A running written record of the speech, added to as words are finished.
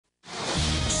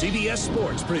CBS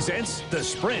Sports presents the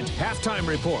Sprint Halftime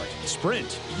Report.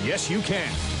 Sprint, yes you can.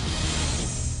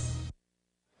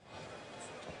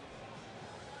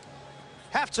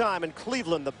 Halftime in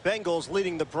Cleveland, the Bengals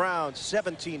leading the Browns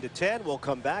 17-10. We'll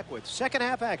come back with second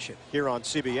half action here on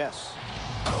CBS.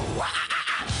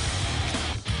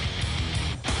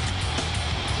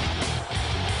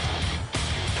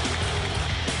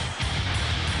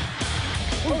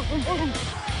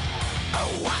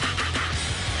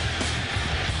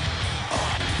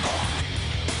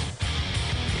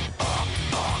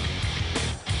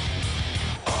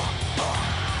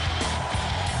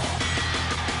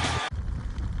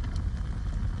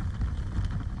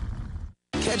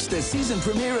 Catch the season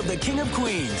premiere of The King of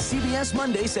Queens, CBS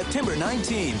Monday, September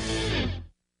 19.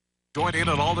 Join in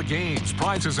on all the games,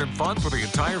 prizes, and fun for the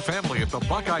entire family at the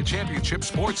Buckeye Championship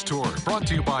Sports Tour. Brought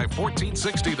to you by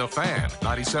 1460 The Fan,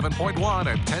 97.1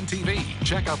 and 10 TV.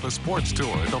 Check out the sports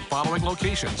tour at the following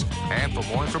locations. And for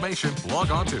more information,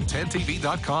 log on to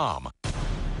 10tv.com.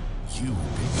 You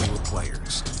pick your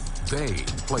players. They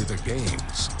play the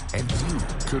games. And you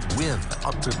could win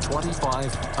up to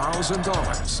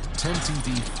 $25,000.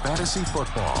 10TV Fantasy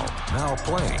Football. Now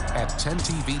playing at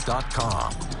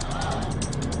 10tv.com.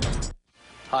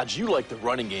 Hodge, you like the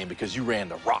running game because you ran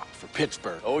the rock for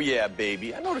Pittsburgh. Oh, yeah,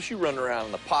 baby. I noticed you running around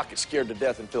in the pocket scared to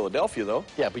death in Philadelphia, though.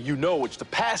 Yeah, but you know it's the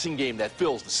passing game that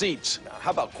fills the seats. Now,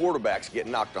 how about quarterbacks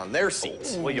getting knocked on their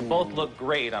seats? Well, you both look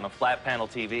great on a flat panel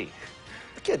TV.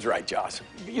 The kid's right, Josh.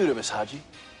 Beautiful, Miss Haji.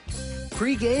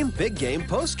 Pre-game, big game,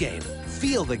 post-game.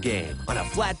 Feel the game on a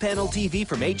flat panel TV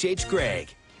from H.H.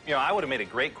 Gregg. You know, I would have made a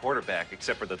great quarterback,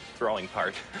 except for the throwing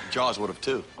part. Jaws would have,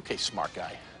 too. Okay, smart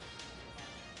guy.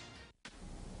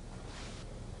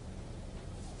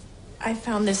 I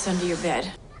found this under your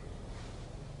bed.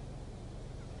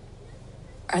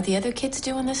 Are the other kids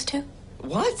doing this too?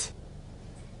 What?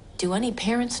 Do any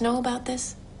parents know about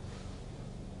this?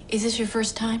 Is this your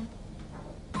first time?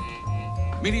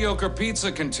 Mediocre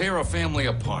pizza can tear a family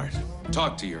apart.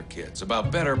 Talk to your kids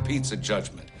about better pizza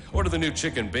judgment. Order the new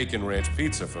Chicken Bacon Ranch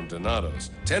Pizza from Donato's.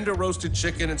 Tender roasted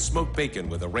chicken and smoked bacon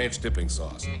with a ranch dipping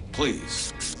sauce.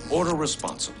 Please, order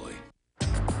responsibly.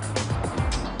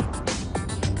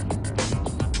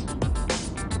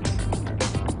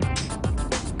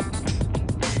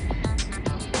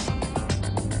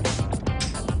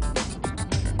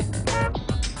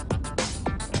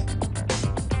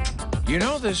 You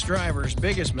know this driver's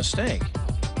biggest mistake?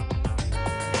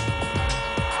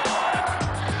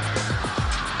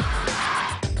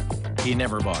 He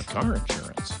never bought car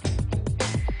insurance.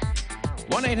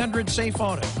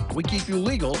 1-800-SAFE-AUTO. We keep you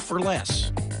legal for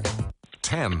less.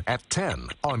 10 at 10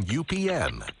 on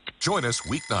UPN. Join us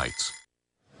weeknights.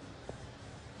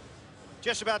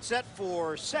 Just about set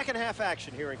for second half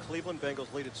action here in Cleveland.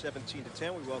 Bengals lead at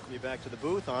 17-10. We welcome you back to the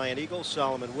booth. Ian Eagle,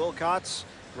 Solomon Wilcots.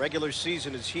 Regular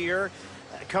season is here.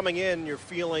 Coming in, your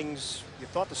feelings, you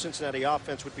thought the Cincinnati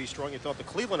offense would be strong. You thought the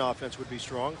Cleveland offense would be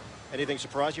strong. Anything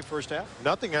surprise you first half?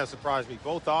 Nothing has surprised me.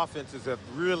 Both offenses have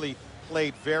really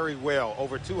played very well.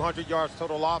 Over 200 yards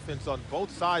total offense on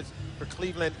both sides for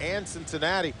Cleveland and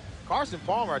Cincinnati. Carson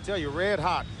Palmer, I tell you, red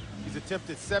hot. He's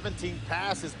attempted 17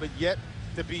 passes, but yet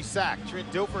to be sacked.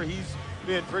 Trent Dilfer, he's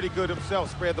been pretty good himself.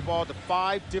 Spread the ball to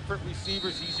 5 different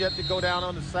receivers. He's yet to go down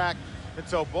on the sack. And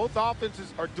so both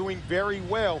offenses are doing very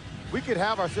well. We could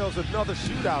have ourselves another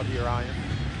shootout here, Ian.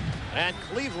 And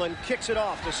Cleveland kicks it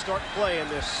off to start play in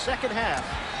this second half.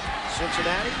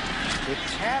 Cincinnati with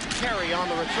Tab Terry on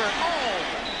the return. Oh,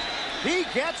 he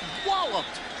gets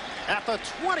walloped at the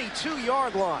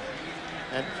 22-yard line.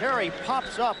 And Terry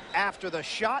pops up after the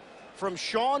shot from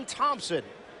Sean Thompson.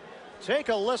 Take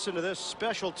a listen to this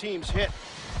special teams hit.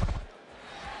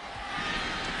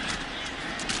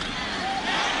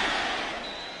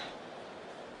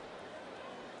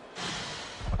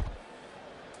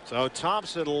 So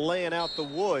Thompson laying out the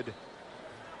wood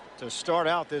to start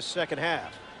out this second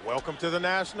half. Welcome to the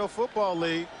National Football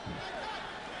League.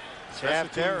 Tab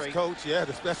Terry. Coach, yeah,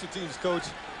 the special teams coach,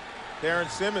 Darren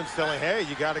Simmons, telling, hey,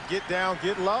 you got to get down,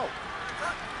 get low.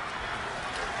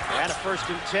 And a 1st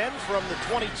and 10 from the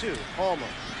 22. Palmer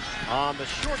on the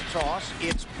short toss.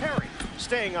 It's Perry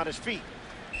staying on his feet.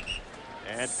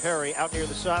 And Perry out near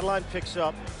the sideline picks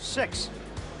up 6.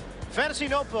 Fantasy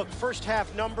Notebook first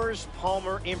half numbers.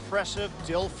 Palmer impressive.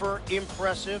 Dilfer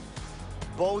impressive.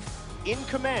 Both in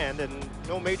command and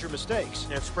no major mistakes.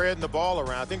 And spreading the ball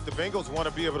around. I think the Bengals want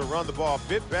to be able to run the ball a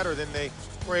bit better than they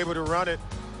were able to run it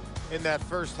in that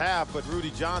first half, but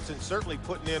Rudy Johnson certainly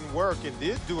putting in work and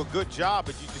did do a good job.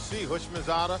 But you can see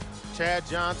Hushmanzada, Chad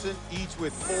Johnson, each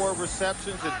with 4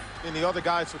 receptions, and the other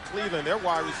guys for Cleveland, their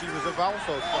wide receivers have also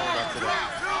thrown up today.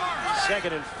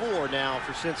 2nd and 4 now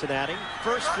for Cincinnati.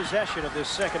 First possession of this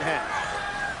second half.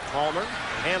 Palmer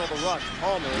handle the rush.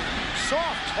 Palmer,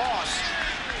 soft toss.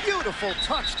 Beautiful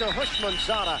touch to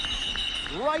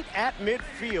Houshmandzadeh right at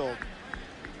midfield.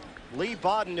 Lee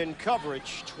Bodden in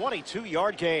coverage,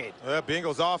 22-yard gain.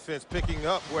 Bengals offense picking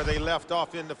up where they left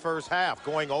off in the first half,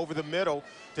 going over the middle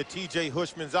to T.J.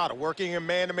 Houshmandzadeh, working in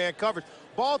man-to-man coverage.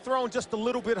 Ball thrown just a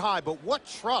little bit high, but what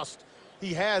trust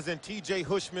he has in T.J.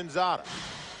 Houshmandzadeh.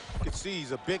 You can see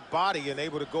he's a big body and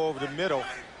able to go over the middle.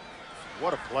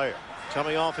 What a player.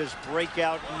 Coming off his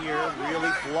breakout year,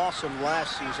 really blossomed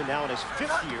last season, now in his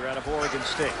 5th year out of Oregon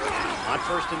State. On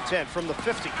 1st and 10 from the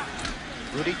 50.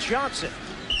 Rudy Johnson.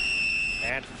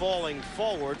 And falling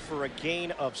forward for a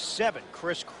gain of 7.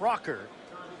 Chris Crocker,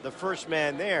 the first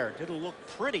man there. Didn't look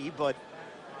pretty, but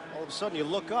all of a sudden you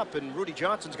look up and Rudy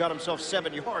Johnson's got himself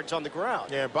 7 yards on the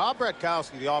ground. Yeah, Bob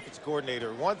Bratkowski, the offensive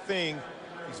coordinator, one thing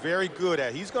he's very good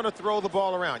at, he's going to throw the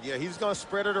ball around. Yeah, he's going to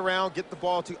spread it around, get the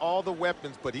ball to all the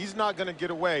weapons, but he's not going to get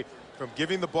away from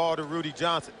giving the ball to Rudy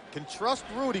Johnson. Can trust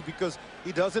Rudy because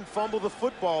he doesn't fumble the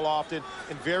football often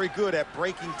and very good at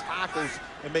breaking tackles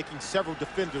and making several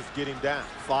defenders get him down.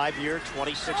 5-year,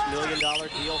 $26 million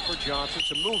deal for Johnson.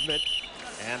 Some movement,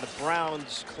 and the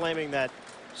Browns claiming that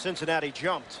Cincinnati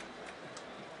jumped.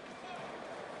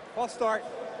 False start.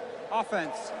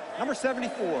 Offense. Number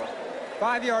 74.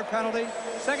 5-yard penalty.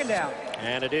 2nd down.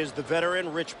 And it is the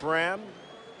veteran, Rich Bram.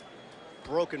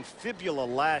 Broken fibula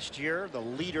last year, the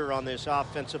leader on this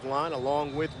offensive line,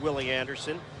 along with Willie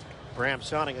Anderson. Bram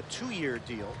signing a 2-year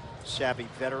deal. Savvy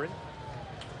veteran.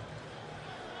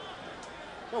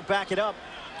 We'll back it up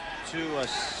to a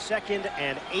 2nd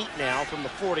and 8 now from the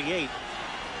 48.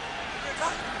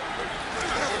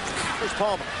 Here's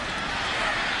Palmer.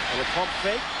 And a pump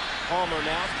fake. Palmer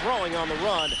now throwing on the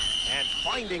run and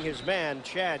finding his man,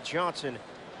 Chad Johnson,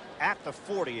 at the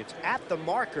 40. It's at the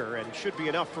marker and should be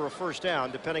enough for a first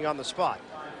down, depending on the spot.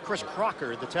 Chris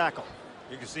Crocker, the tackle.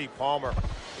 You can see Palmer,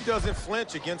 he doesn't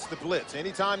flinch against the blitz.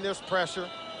 Anytime there's pressure,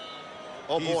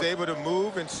 he's able to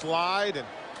move and slide and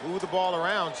move the ball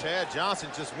around. Chad Johnson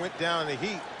just went down in the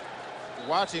heat.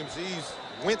 Watch him, he's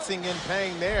wincing in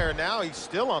pain there. Now he's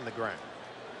still on the ground.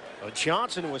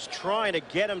 Johnson was trying to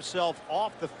get himself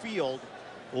off the field,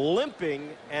 limping,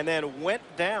 and then went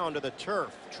down to the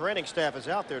turf. Training staff is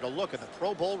out there to look at the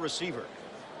Pro Bowl receiver.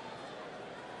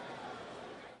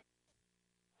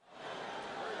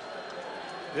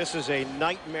 This is a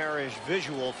nightmarish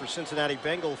visual for Cincinnati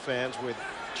Bengals fans, with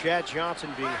Chad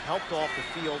Johnson being helped off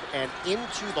the field and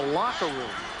into the locker room.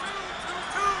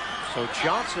 So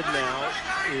Johnson now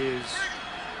is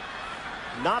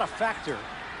not a factor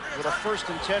with a 1st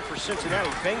and 10 for Cincinnati.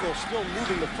 Bengals still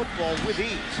moving the football with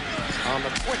ease. On the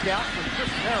quick out from Chris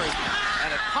Perry,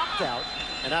 and it popped out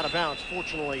and out of bounds,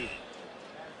 fortunately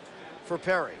for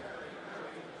Perry.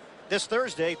 This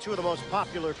Thursday, 2 of the most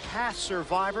popular pass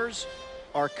survivors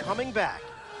are coming back.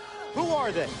 Who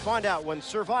are they? Find out when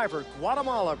Survivor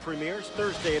Guatemala premieres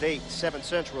Thursday at 8, 7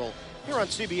 Central, here on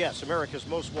CBS, America's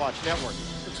most watched network.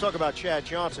 Let's talk about Chad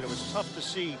Johnson. It was tough to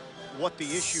see what the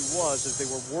issue was as they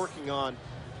were working on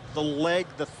the leg,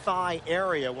 the thigh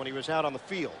area when he was out on the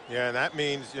field. Yeah, and that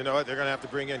means, you know, they're going to have to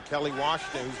bring in Kelly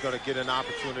Washington, who's going to get an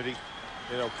opportunity.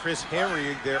 You know, Chris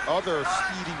Henry, their other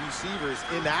speedy receiver, is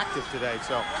inactive today,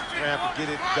 so they're going to have to get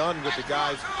it done with the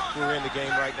guys who are in the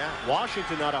game right now.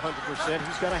 Washington not 100%.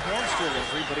 He's got a hamstring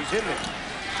injury, but he's in there.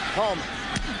 Palmer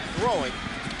throwing,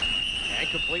 and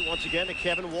complete once again to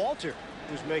Kevin Walter,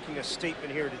 who's making a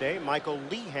statement here today. Michael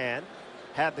Lehan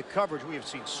had the coverage. We have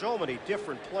seen so many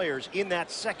different players in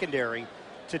that secondary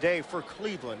today for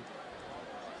Cleveland,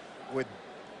 with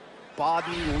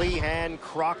Bodden, Lehan,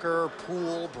 Crocker,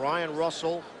 Poole, Brian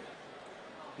Russell,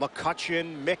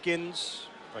 McCutcheon, Mickens.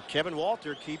 But Kevin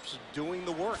Walter keeps doing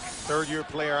the work. 3rd-year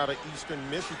player out of Eastern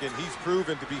Michigan. He's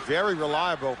proven to be very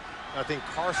reliable. I think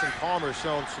Carson Palmer has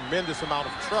shown tremendous amount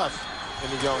of trust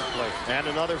in the young player. And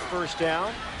another first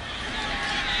down.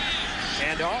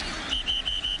 Handoff.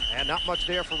 And not much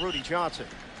there for Rudy Johnson.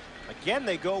 Again,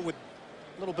 they go with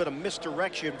a little bit of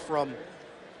misdirection from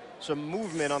some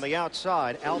movement on the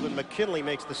outside. Alvin McKinley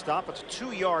makes the stop. It's a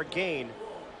 2-yard gain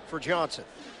for Johnson.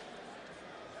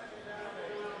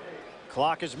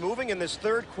 Clock is moving in this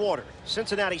 3rd quarter.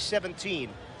 Cincinnati 17,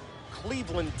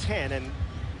 Cleveland 10, and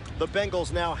the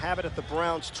Bengals now have it at the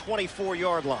Browns'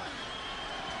 24-yard line.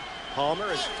 Palmer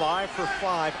is 5 for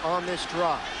 5 on this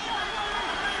drive.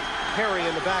 Perry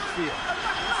in the backfield.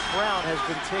 Crowd has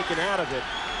been taken out of it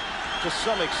to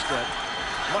some extent.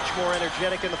 Much more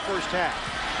energetic in the first half.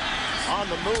 On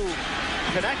the move,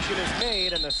 connection is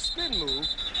made, and the spin move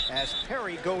as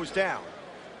Perry goes down.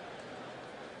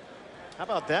 How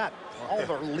about that?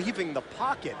 Palmer leaving the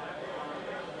pocket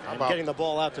and getting the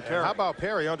ball out to Perry. How about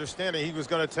Perry understanding he was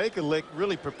going to take a lick,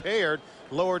 really prepared,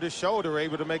 lowered his shoulder,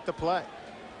 able to make the play.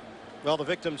 Well, the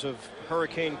victims of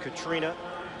Hurricane Katrina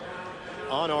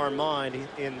on our mind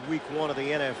in week 1 of the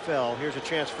NFL. Here's a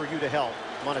chance for you to help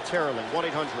monetarily.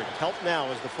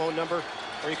 1-800-HELP-NOW is the phone number,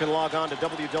 or you can log on to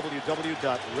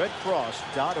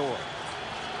www.redcross.org.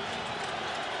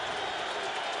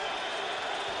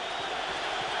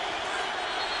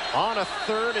 On a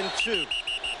 3rd and 2.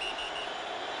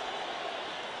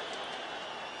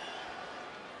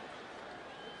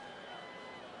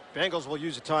 Bengals will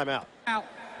use a timeout. Out.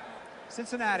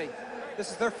 Cincinnati.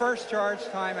 This is their first charge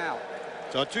timeout.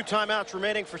 So 2 timeouts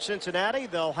remaining for Cincinnati.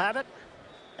 They'll have it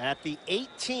at the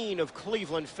 18 of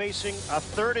Cleveland, facing a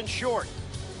 3rd and short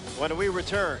when we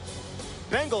return.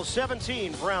 Bengals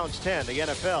 17, Browns 10, the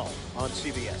NFL on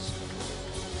CBS.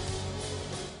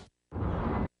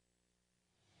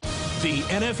 The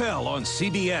NFL on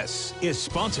CBS is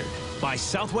sponsored by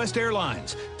Southwest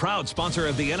Airlines, proud sponsor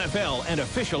of the NFL and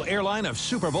official airline of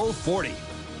Super Bowl 40.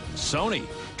 Sony,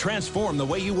 transform the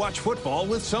way you watch football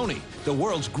with Sony, the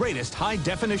world's greatest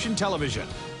high-definition television.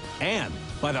 And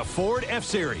by the Ford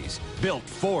F-Series, built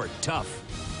Ford tough.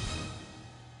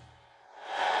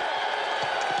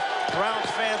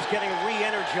 Browns fans getting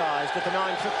re-energized at the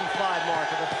 9:55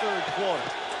 mark of the 3rd quarter.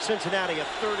 Cincinnati at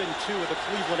 3rd and 2 at the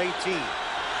Cleveland 18.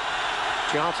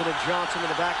 Johnson and Johnson in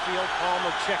the backfield.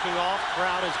 Palmer checking off.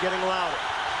 Crowd is getting louder.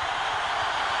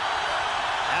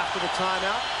 After the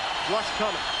timeout, rush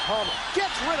coming. Palmer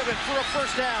gets rid of it for a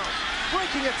 1st down.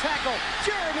 Breaking a tackle.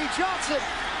 Jeremy Johnson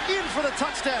in for the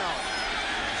touchdown.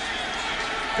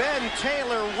 Ben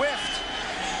Taylor whiffed.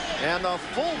 And the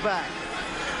fullback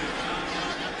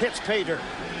hits pay dirt.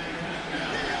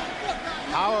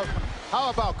 How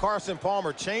about Carson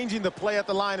Palmer changing the play at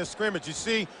the line of scrimmage? You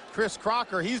see Chris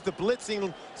Crocker, he's the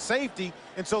blitzing safety,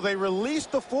 and so they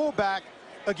released the fullback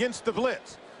against the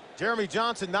blitz. Jeremy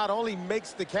Johnson not only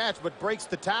makes the catch but breaks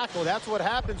the tackle. That's what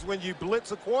happens when you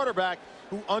blitz a quarterback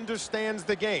who understands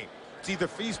the game. It's either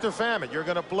feast or famine. You're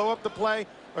going to blow up the play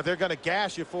or they're going to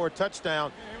gash you for a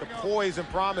touchdown. The poise and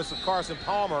promise of Carson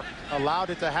Palmer allowed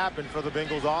it to happen for the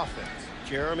Bengals offense.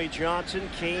 Jeremy Johnson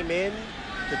came in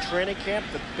to training camp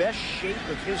the best shape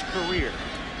of his career.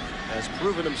 Has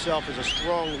proven himself as a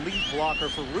strong lead blocker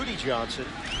for Rudy Johnson.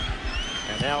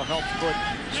 And now helps put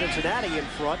Cincinnati in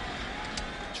front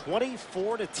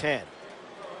 24-10.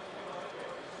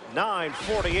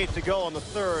 9:48 to go on the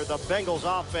 3rd. The Bengals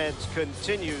offense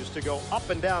continues to go up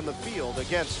and down the field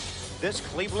against this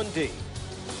Cleveland D.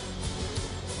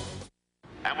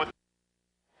 And with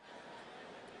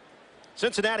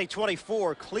Cincinnati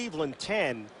 24, Cleveland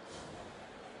 10.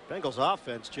 Bengals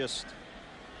offense just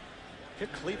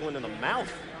hit Cleveland in the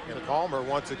mouth. And Palmer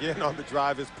once again on the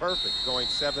drive is perfect, going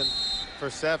 7 for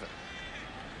 7.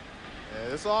 Yeah,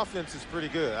 this offense is pretty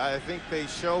good. I think they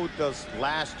showed us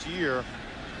last year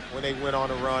when they went on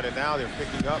a run, and now they're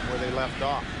picking up where they left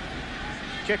off.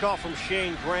 Kickoff from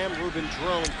Shane Graham. Reuben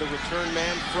Drones, the return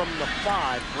man from the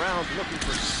 5. Browns looking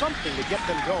for something to get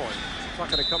them going. It's not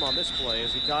going to come on this play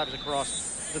as he dives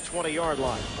across the 20-yard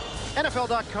line.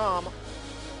 NFL.com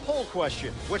poll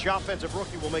question. Which offensive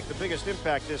rookie will make the biggest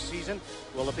impact this season?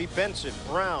 Will it be Benson,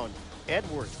 Brown,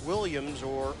 Edwards, Williams,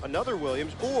 or another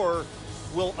Williams, or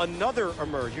will another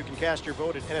emerge? You can cast your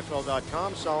vote at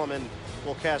NFL.com. Solomon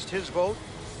will cast his vote.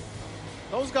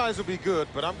 Those guys will be good,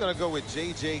 but I'm going to go with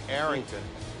J.J. Arrington,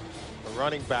 the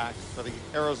running back for the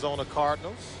Arizona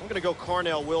Cardinals. I'm going to go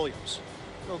Carnell Williams.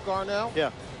 Go Carnell? Yeah.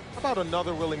 How about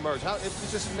another will emerge? If you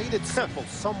just made it simple,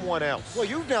 someone else. Well,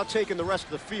 you've now taken the rest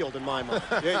of the field in my mind.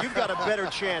 Yeah, you've got a better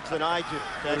chance than I do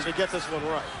to actually get this one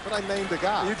right. But I named the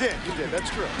guy. You did. That's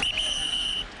true.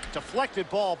 Deflected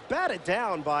ball batted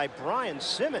down by Brian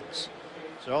Simmons.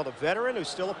 So the veteran who's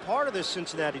still a part of this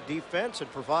Cincinnati defense and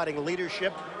providing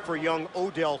leadership for young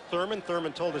Odell Thurman.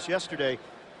 Thurman told us yesterday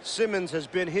Simmons has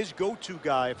been his go-to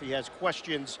guy if he has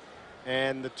questions,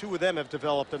 and the two of them have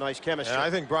developed a nice chemistry. And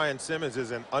I think Brian Simmons is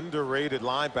an underrated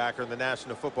linebacker in the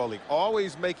National Football League.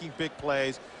 Always making big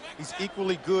plays. He's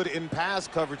equally good in pass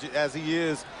coverage as he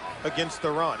is against the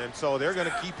run. And so they're going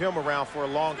to keep him around for a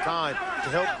long time to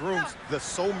help groom the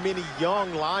so many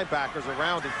young linebackers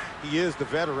around him. He is the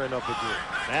veteran of the group.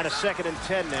 And a 2nd and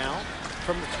 10 now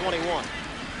from the 21.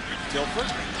 Dilfer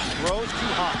throws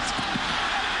too high.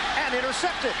 And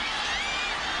intercepted.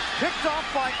 Picked off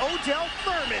by Odell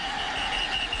Thurman.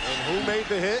 And who made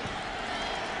the hit?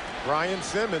 Brian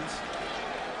Simmons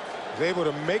was able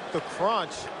to make the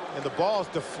crunch, and the ball's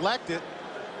deflected.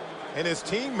 And his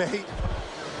teammate,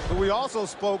 who we also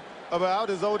spoke about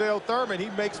is Odell Thurman. He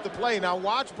makes the play. Now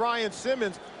watch Brian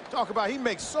Simmons talk about he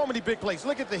makes so many big plays.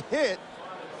 Look at the hit.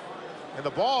 And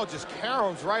the ball just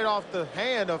caroms right off the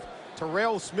hand of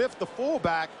Terrell Smith, the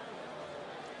fullback.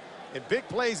 And big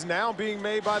plays now being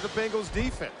made by the Bengals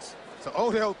defense. So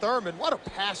Odell Thurman, what a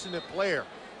passionate player.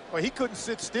 Well, he couldn't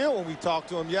sit still when we talked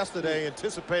to him yesterday,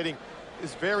 anticipating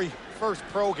his very first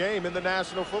pro game in the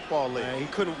National Football League. He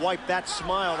couldn't wipe that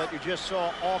smile that you just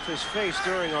saw off his face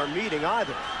during our meeting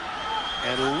either.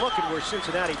 And look at where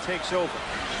Cincinnati takes over.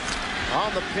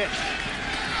 On the pitch,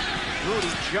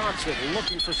 Rudy Johnson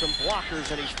looking for some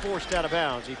blockers, and he's forced out of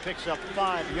bounds. He picks up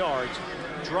 5 yards.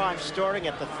 Drive starting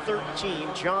at the 13.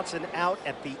 Johnson out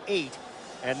at the 8.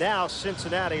 And now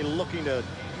Cincinnati looking to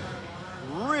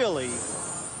really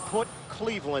put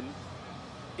Cleveland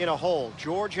in a hole.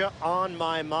 Georgia on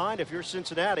my mind. If you're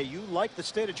Cincinnati, you like the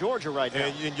state of Georgia right now.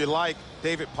 And you like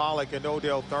David Pollock and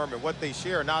Odell Thurman. What they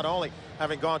share, not only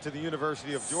having gone to the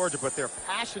University of Georgia, but they're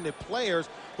passionate players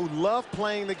who love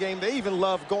playing the game. They even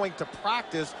love going to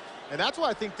practice. And that's why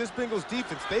I think this Bengals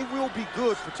defense, they will be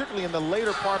good, particularly in the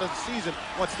later part of the season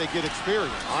once they get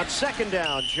experience. On second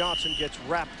down, Johnson gets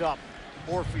wrapped up.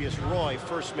 Orpheus Roy,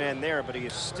 first man there, but he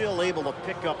is still able to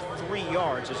pick up 3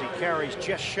 yards as he carries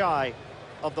just shy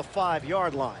of the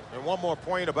 5-yard line. And one more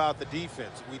point about the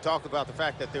defense. We talked about the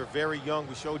fact that they're very young.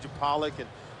 We showed you Pollock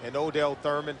and Odell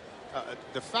Thurman.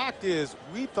 The fact is,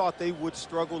 we thought they would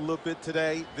struggle a little bit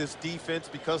today, this defense,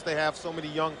 because they have so many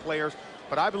young players.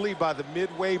 But I believe by the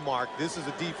midway mark, this is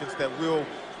a defense that will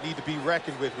need to be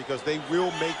reckoned with, because they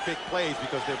will make big plays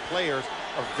because their players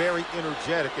are very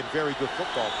energetic and very good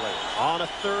football players. On a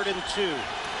 3rd and 2,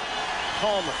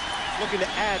 Palmer looking to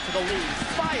add to the lead.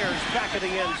 Fires back of the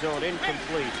end zone,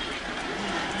 incomplete.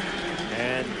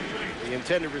 And the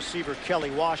intended receiver,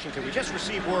 Kelly Washington. We just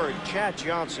received word, Chad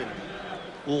Johnson,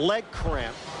 leg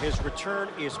cramp. His return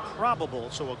is probable,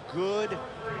 so a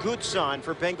good sign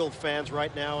for Bengal fans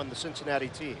right now in the Cincinnati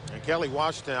team. And Kelly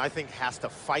Washington, I think, has to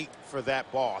fight for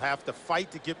that ball, have to fight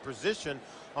to get position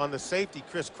on the safety,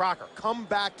 Chris Crocker. Come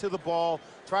back to the ball,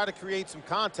 try to create some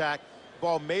contact.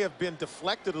 Ball may have been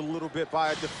deflected a little bit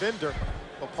by a defender,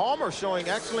 but Palmer showing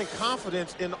excellent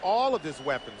confidence in all of his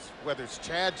weapons, whether it's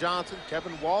Chad Johnson,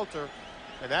 Kevin Walter,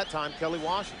 and that time Kelly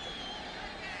Washington.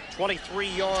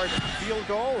 23-yard field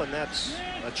goal, and that's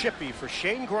a chippy for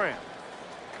Shane Graham.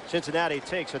 Cincinnati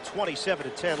takes a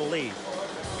 27-10 lead.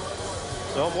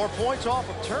 So more points off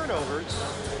of turnovers.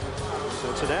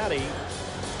 Cincinnati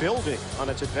building on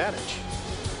its advantage.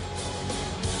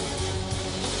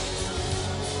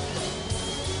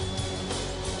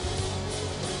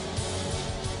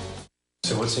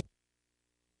 So what's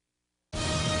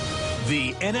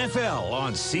the NFL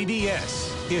on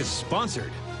CBS is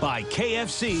sponsored by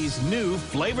KFC's new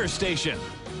Flavor Station.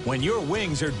 When your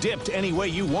wings are dipped any way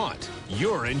you want,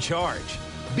 you're in charge.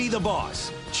 Be the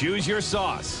boss. Choose your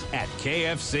sauce at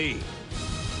KFC.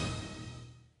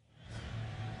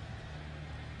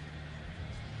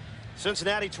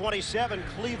 Cincinnati 27,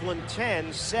 Cleveland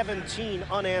 10, 17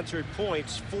 unanswered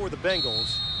points for the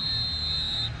Bengals.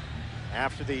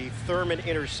 After the Thurman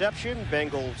interception,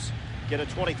 Bengals get a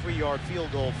 23-yard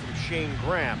field goal from Shane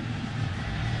Graham.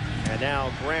 And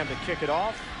now Graham to kick it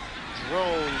off.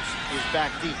 Drones is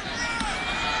back deep.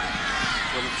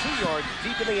 From 2 yards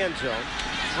deep in the end zone,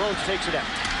 Drones takes it out.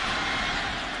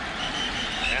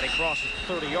 And he crosses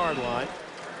the 30-yard line.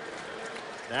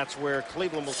 That's where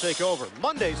Cleveland will take over.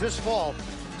 Mondays this fall.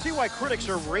 See why critics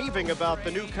are raving about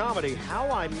the new comedy, How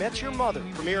I Met Your Mother,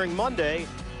 premiering Monday,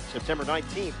 September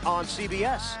 19th on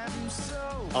CBS,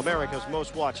 America's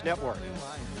most watched network.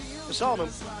 Solomon,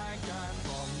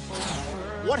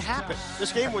 what happened?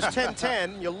 This game was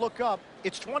 10-10. You look up,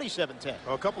 it's 27-10.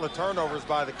 Well, a couple of turnovers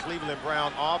by the Cleveland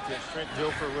Brown offense. Trent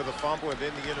Dilfer with a fumble, and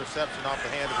then the interception off the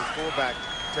hand of his fullback,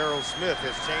 Terrell Smith,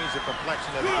 has changed the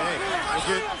complexion of the game.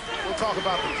 We'll talk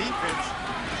about the defense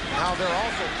and how they're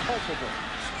also culpable.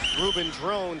 Reuben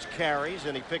Drones carries,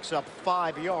 and he picks up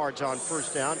 5 yards on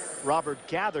first down. Robert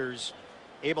Gathers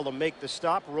able to make the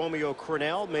stop. Romeo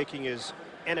Crennel making his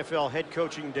NFL head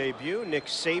coaching debut. Nick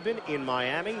Saban in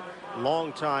Miami,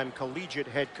 longtime collegiate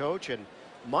head coach, and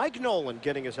Mike Nolan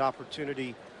getting his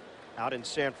opportunity out in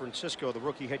San Francisco, the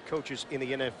rookie head coaches in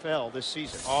the NFL this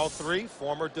season. All three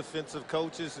former defensive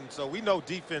coaches, and so we know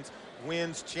defense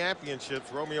wins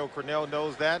championships. Romeo Crennel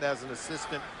knows that as an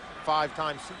assistant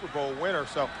 5-time Super Bowl winner,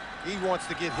 so he wants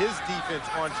to get his defense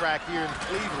on track here in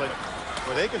Cleveland,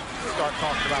 where they can start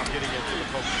talking about getting into the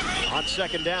postseason. On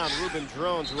second down, Reuben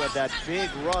Drones, who had that big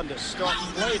run to start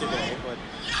play today, but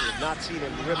we have not seen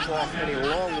him rip off any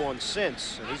long ones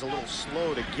since, and he's a little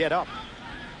slow to get up.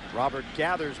 Robert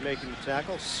Gathers making the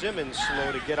tackle. Simmons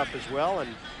slow to get up as well,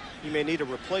 and he may need a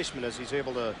replacement as he's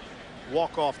able to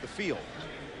walk off the field.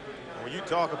 When you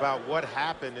talk about what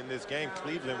happened in this game,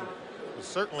 Cleveland was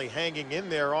certainly hanging in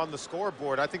there on the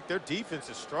scoreboard. I think their defense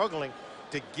is struggling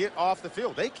to get off the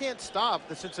field. They can't stop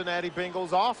the Cincinnati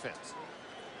Bengals offense.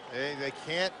 They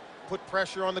can't put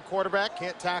pressure on the quarterback,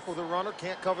 can't tackle the runner,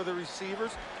 can't cover the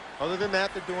receivers. Other than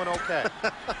that, they're doing okay.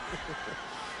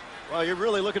 Well, you're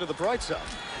really looking at the bright side.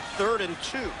 3rd and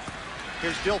 2.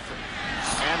 Here's Dilfer.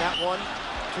 And that one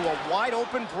to a wide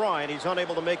open Bryant. He's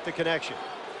unable to make the connection.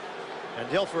 And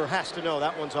Dilfer has to know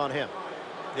that one's on him.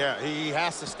 Yeah, he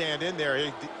has to stand in there.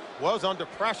 He was under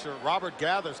pressure. Robert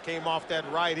Gathers came off that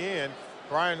right end.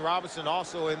 Brian Robinson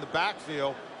also in the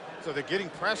backfield. So they're getting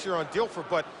pressure on Dilfer.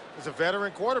 But as a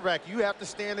veteran quarterback, you have to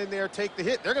stand in there, take the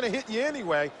hit. They're going to hit you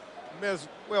anyway. You may as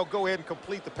well go ahead and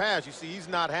complete the pass. You see, he's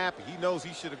not happy. He knows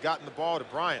he should have gotten the ball to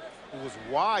Bryant, who was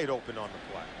wide open on the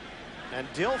play. And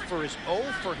Dilfer is 0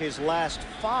 for his last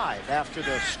 5 after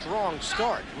the strong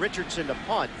start. Richardson to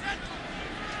punt.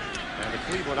 And the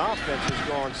Cleveland offense has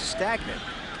gone stagnant.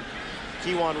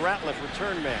 Keywan Ratliff,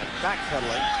 return man,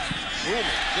 backpedaling. Boom,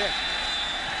 kick.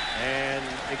 And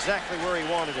exactly where he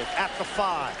wanted it, at the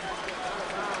 5.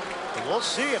 And we'll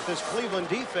see if this Cleveland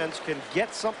defense can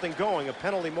get something going. A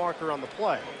penalty marker on the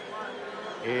play.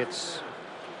 It's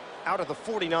out of the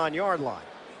 49-yard line.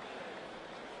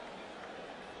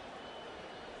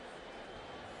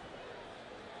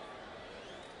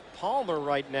 Palmer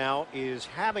right now is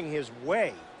having his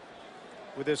way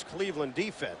with this Cleveland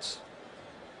defense.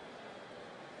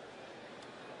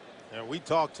 And we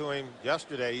talked to him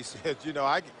yesterday. He said, you know,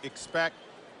 I expect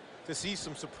to see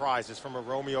some surprises from a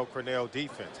Romeo Crennel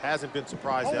defense. Hasn't been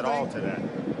surprised at all today.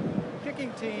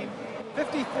 Kicking team,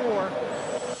 54,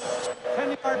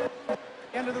 10-yard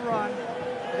end of the run.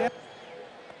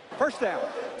 First down.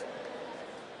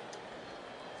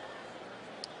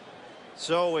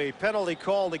 So a penalty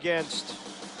called against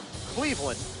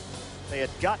Cleveland. They had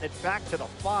gotten it back to the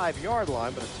 5-yard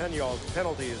line, but a 10-yard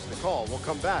penalty is the call. We'll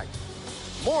come back.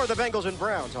 More of the Bengals and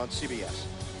Browns on CBS.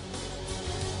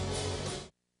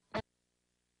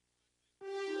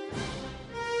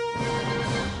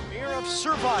 Year of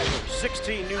survivors.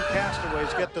 16 new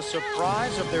castaways get the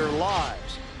surprise of their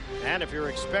lives. And if you're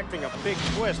expecting a big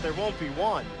twist, there won't be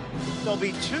one. There'll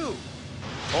be 2.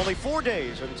 Only 4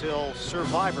 days until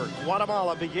Survivor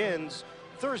Guatemala begins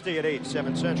Thursday at 8,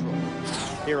 7 Central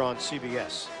here on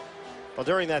CBS. Well,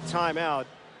 during that timeout,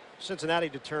 Cincinnati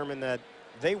determined that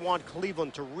they want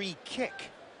Cleveland to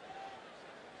re-kick.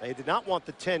 They did not want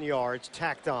the 10 yards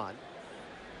tacked on.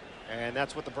 And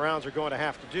that's what the Browns are going to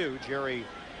have to do. Jerry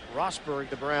Rosberg,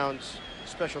 the Browns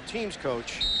special teams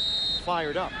coach,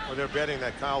 fired up. Well, they're betting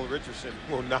that Kyle Richardson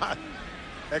will not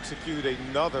execute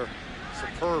another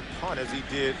superb punt as he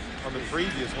did on the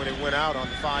previous when it went out on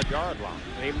the 5-yard line.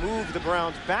 They moved the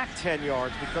Browns back 10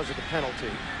 yards because of the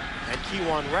penalty. And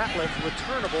Keywan Ratliff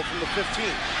returnable from the 15.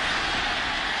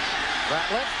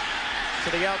 Ratliff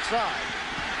to the outside.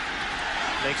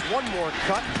 Makes one more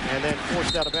cut and then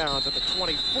forced out of bounds at the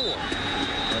 24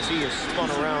 as he is spun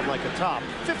around like a top.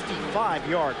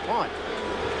 55-yard punt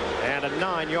and a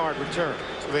 9-yard return.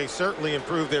 So they certainly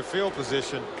improved their field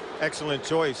position. Excellent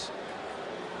choice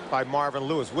by Marvin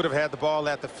Lewis. Would have had the ball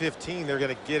at the 15. They're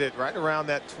going to get it right around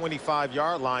that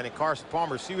 25-yard line. And Carson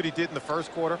Palmer, see what he did in the first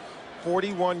quarter?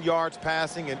 41 yards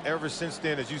passing, and ever since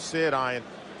then, as you said, Ian,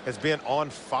 has been on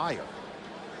fire.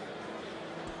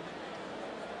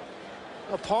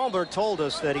 Well, Palmer told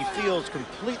us that he feels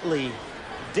completely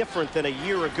different than a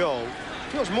year ago.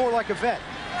 Feels more like a vet.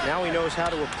 Now he knows how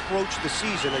to approach the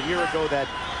season. A year ago, that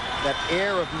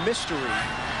air of mystery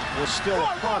was still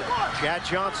upon him. Chad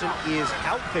Johnson is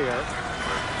out there,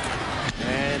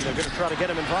 and they're going to try to get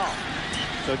him involved.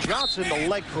 So Johnson, the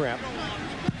leg cramp,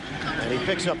 and he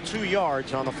picks up 2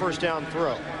 yards on the first down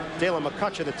throw. Dalen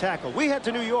McCutcheon, the tackle. We head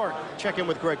to New York. Check in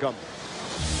with Greg Gumbel.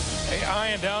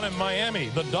 Hey, Ian, down in Miami,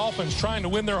 the Dolphins trying to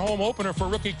win their home opener for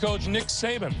rookie coach Nick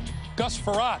Saban. Gus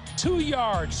Frerotte, 2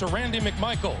 yards to Randy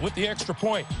McMichael with the extra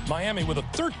point. Miami with a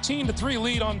 13-3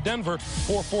 lead on Denver.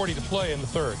 4:40 to play in the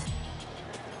third.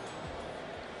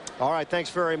 All right, thanks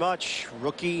very much.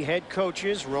 Rookie head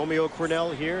coaches, Romeo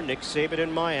Crennel here, Nick Saban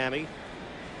in Miami.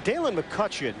 Dalen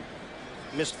McCutcheon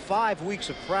missed 5 weeks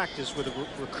of practice with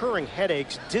recurring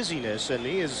headaches, dizziness, and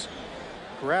he is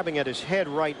grabbing at his head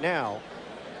right now.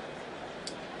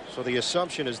 So the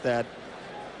assumption is that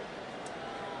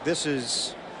this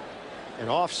is an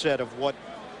offset of what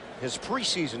his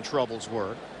preseason troubles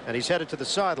were, and he's headed to the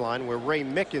sideline where Ray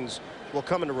Mickens will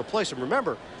come in to replace him.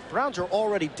 Remember, Browns are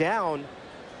already down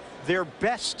their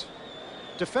best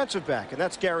defensive back, and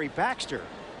that's Gary Baxter.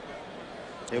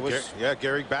 It was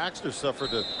Gary Baxter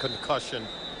suffered a concussion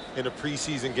in a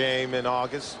preseason game in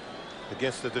August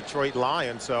against the Detroit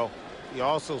Lions, so he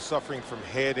also suffering from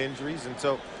head injuries. And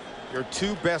so your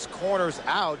two best corners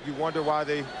out, you wonder why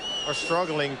they are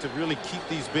struggling to really keep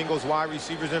these Bengals wide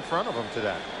receivers in front of them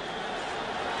today.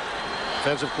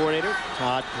 Defensive coordinator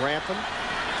Todd Grantham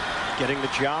getting the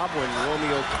job when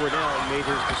Romeo Crennel made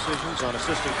his decisions on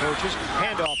assistant coaches.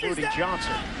 Handoff Rudy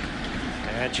Johnson.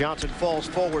 And Johnson falls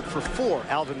forward for 4.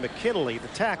 Alvin McKinley, the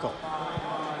tackle.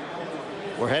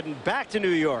 We're heading back to New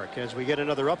York as we get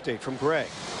another update from Greg.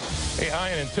 Hey,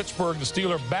 Ian, in Pittsburgh, the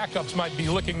Steeler backups might be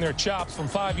licking their chops from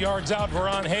 5 yards out.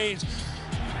 Veron Hayes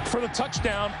for the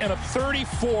touchdown and a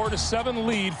 34-7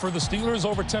 lead for the Steelers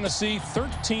over Tennessee.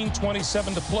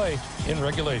 13:27 to play in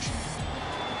regulation.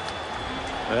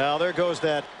 Well, there goes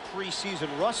that preseason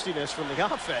rustiness from the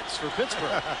offense for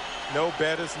Pittsburgh. No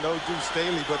Bettis, no Deuce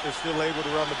Staley, but they're still able to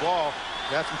run the ball.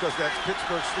 That's because that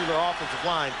Pittsburgh Steeler offensive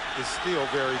line is still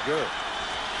very good.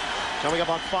 Coming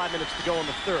up on 5 minutes to go in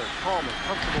the third. Palmer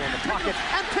comfortable in the pocket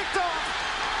and picked off.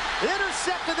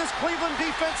 Intercepted. This Cleveland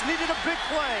defense needed a big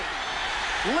play.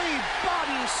 Lee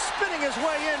Bowden spinning his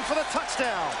way in for the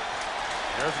touchdown.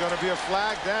 There's going to be a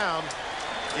flag down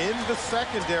in the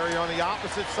secondary on the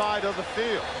opposite side of the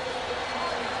field.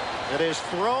 It is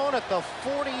thrown at the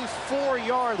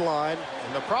 44-yard line.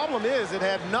 And the problem is it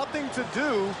had nothing to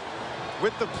do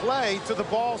with the play to the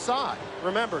ball side.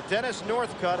 Remember, Dennis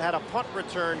Northcutt had a punt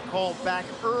return called back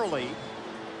early.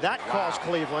 That caused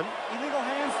Cleveland. Illegal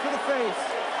hands to the face.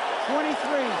 23.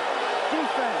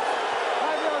 Defense.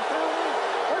 5-yard penalty.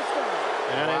 First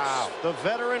down. And it's the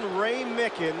veteran Ray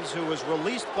Mickens, who was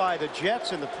released by the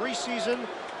Jets in the preseason.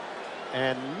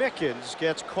 And Mickens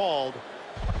gets called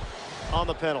on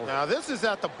the penalty. Now this is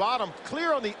at the bottom,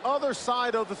 clear on the other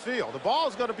side of the field. The ball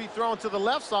is going to be thrown to the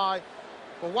left side,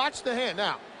 but watch the hand.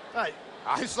 Now,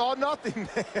 I saw nothing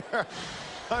there.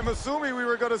 I'm assuming we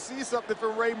were going to see something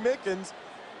from Ray Mickens.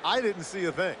 I didn't see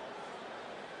a thing.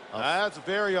 That's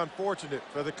very unfortunate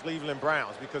for the Cleveland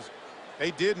Browns because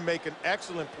they did make an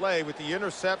excellent play with the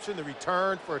interception, the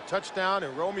return for a touchdown,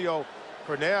 and Romeo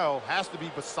Crennel has to be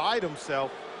beside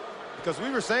himself because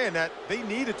we were saying that they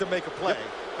needed to make a play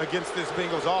against this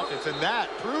Bengals offense, and that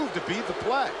proved to be the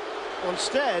play. Well,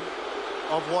 instead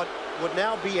of what would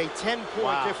now be a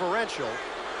 10-point differential,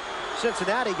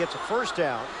 Cincinnati gets a first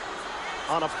down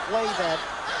on a play that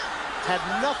had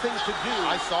nothing to do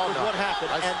with what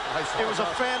happened. It was a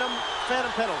phantom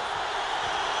penalty.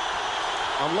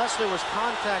 Unless there was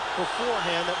contact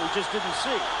beforehand that we just didn't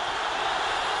see.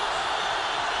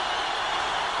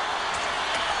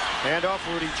 Handoff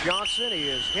Rudy Johnson. He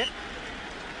is hit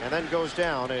and then goes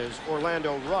down as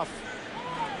Orlando Ruff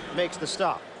makes the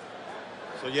stop.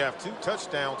 So you have 2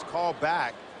 touchdowns called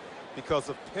back because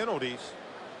of penalties.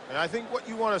 And I think what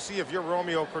you want to see if you're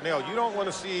Romeo Crennel, you don't want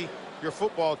to see your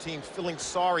football team feeling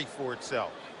sorry for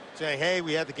itself, saying, hey,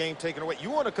 we had the game taken away.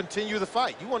 You want to continue the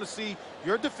fight. You want to see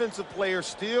your defensive players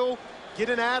still get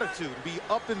an attitude, be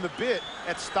up in the bit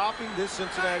at stopping this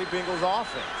Cincinnati Bengals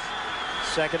offense.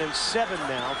 2nd and 7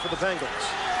 now for the Bengals.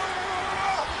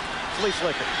 Flea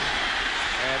flicker.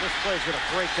 And this play is going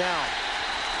to break down.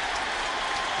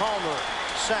 Palmer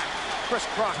sacked. Chris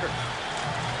Crocker.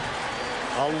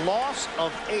 A loss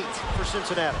of 8 for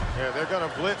Cincinnati. Yeah, they're going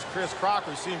to blitz Chris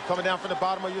Crocker. You see him coming down from the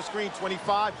bottom of your screen,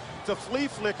 25. It's a flea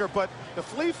flicker, but the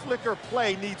flea flicker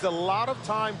play needs a lot of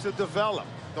time to develop.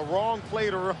 The wrong play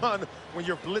to run when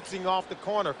you're blitzing off the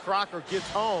corner. Crocker gets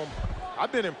home.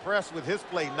 I've been impressed with his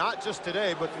play, not just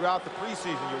today, but throughout the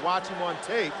preseason. You watch him on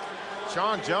tape.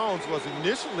 Sean Jones was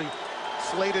initially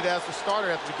slated as the starter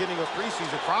at the beginning of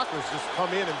preseason. Crocker's just come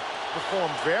in and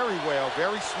performed very well,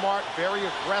 very smart, very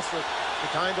aggressive, the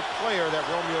kind of player that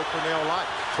Romeo Crennel likes.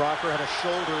 Crocker had a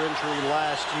shoulder injury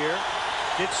last year.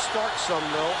 Did start some,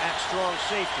 though, at strong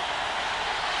safety.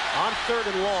 On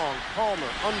 3rd and long,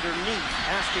 Palmer underneath,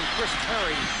 asking Chris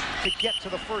Perry to get to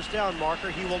the first down marker.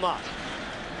 He will not.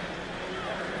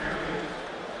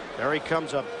 Perry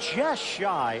comes up just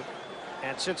shy,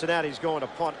 and Cincinnati's going to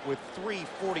punt with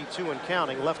 3:42 and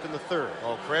counting left in the third.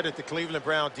 Oh, credit the Cleveland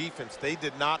Brown defense. They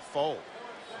did not fold.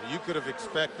 You could have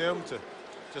expected them to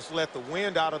just let the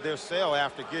wind out of their sail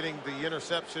after getting the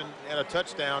interception and a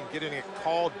touchdown, getting it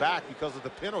called back because of the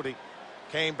penalty.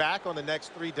 Came back on the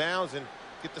next 3 downs and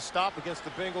get the stop against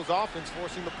the Bengals offense,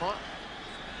 forcing the punt.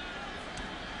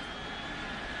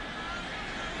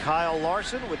 Kyle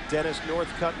Larson with Dennis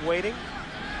Northcutt waiting.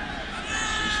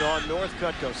 We saw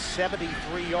Northcutt go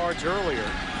 73 yards earlier,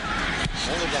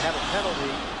 only to have a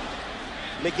penalty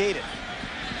negated.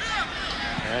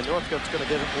 And Northcutt's going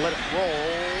to let it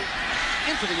roll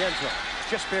into the end zone.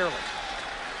 Just barely.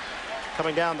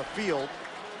 Coming down the field.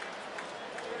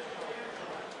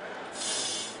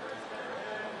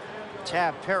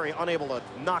 Tab Perry unable to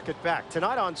knock it back.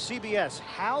 Tonight on CBS,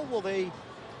 how will they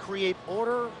create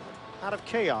order out of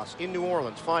chaos in New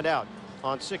Orleans? Find out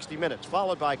on 60 Minutes.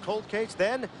 Followed by Cold Case,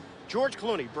 then George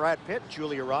Clooney, Brad Pitt,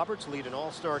 Julia Roberts lead an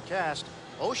all-star cast.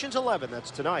 Ocean's 11,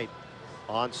 that's tonight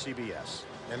on CBS.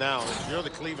 And now, if you're the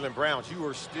Cleveland Browns, you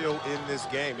are still in this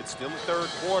game. It's still the third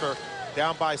quarter,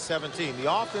 down by 17.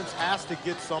 The offense has to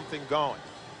get something going.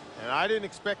 And I didn't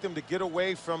expect them to get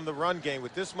away from the run game.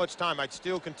 With this much time, I'd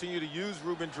still continue to use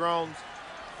Reuben Drones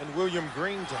and William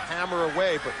Green to hammer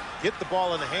away, but get the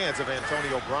ball in the hands of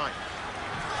Antonio Bryant.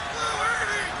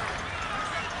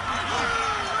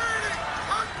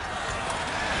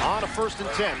 On a 1st and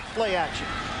 10, play action.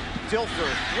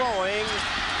 Dilfer throwing,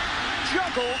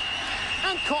 juggled,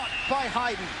 and caught by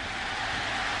Hayden.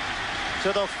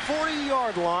 To the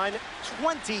 40-yard line,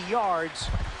 20 yards,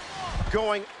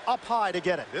 going up high to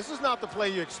get it. This is not the play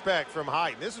you expect from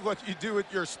Hayden. This is what you do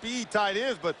with your speed tight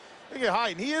ends, but look at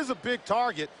Hayden. He is a big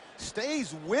target,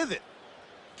 stays with it,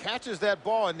 catches that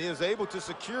ball, and is able to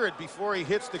secure it before he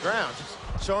hits the ground.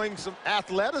 Just showing some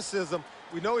athleticism.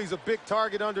 We know he's a big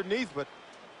target underneath, but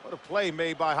what a play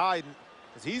made by Hayden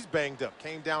as he's banged up.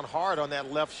 Came down hard on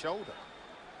that left shoulder.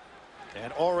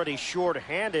 And already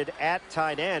short-handed at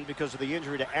tight end because of the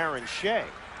injury to Aaron Shea.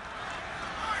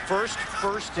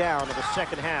 First down of the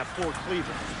second half for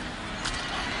Cleveland.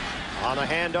 On a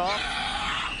handoff,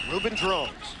 Reuben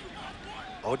Drones.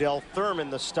 Odell Thurman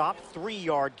the stop,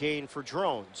 3-yard gain for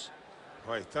Drones.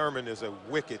 Right, Thurman is a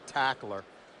wicked tackler.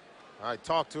 I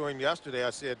talked to him yesterday. I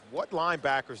said, what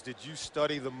linebackers did you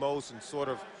study the most and sort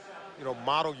of,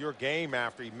 model your game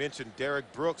after? He mentioned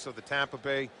Derek Brooks of the Tampa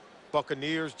Bay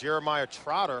Buccaneers, Jeremiah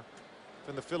Trotter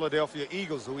from the Philadelphia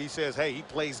Eagles, who he says, hey, he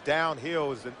plays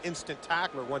downhill as an instant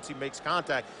tackler once he makes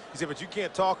contact. He said, but you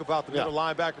can't talk about the middle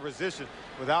linebacker position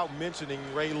without mentioning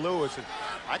Ray Lewis. And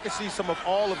I can see some of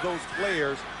all of those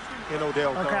players in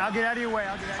Odell Thurman. Okay, I'll get out of your way.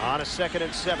 On a 2nd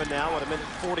and 7 now with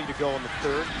 1:40 to go in the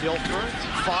third. Dilfer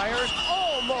fires,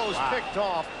 almost picked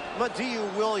off. Madieu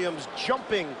Williams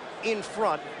jumping in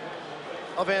front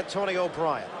of Antonio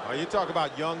Bryant. You talk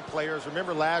about young players.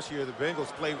 Remember last year the Bengals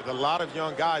played with a lot of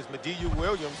young guys. Madieu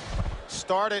Williams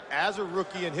started as a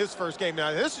rookie in his first game.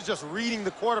 Now this is just reading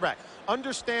the quarterback,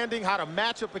 understanding how to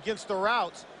match up against the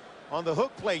routes on the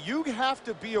hook play. You have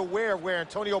to be aware of where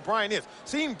Antonio Bryant is.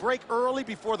 See him break early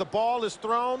before the ball is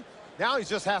thrown. Now he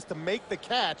just has to make the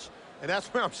catch, and that's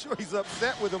where I'm sure he's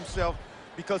upset with himself,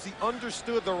 because he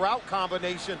understood the route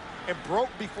combination and broke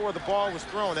before the ball was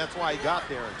thrown. That's why he got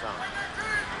there in time.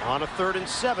 On a 3rd and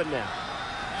 7 now.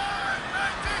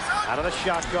 Out of the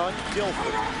shotgun,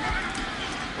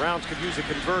 Dilfer. Browns could use a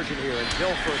conversion here, and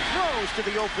Dilfer throws to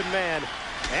the open man.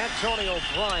 Antonio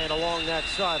Bryant along that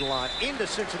sideline into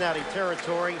Cincinnati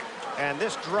territory, and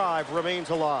this drive remains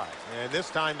alive. And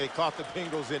this time they caught the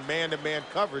Bengals in man-to-man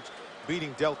coverage,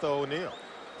 beating Deltha O'Neal.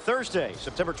 Thursday,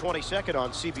 September 22nd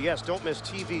on CBS. Don't miss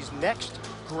TV's next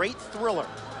great thriller.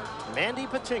 Mandy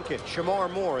Patinkin, Shamar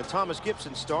Moore, and Thomas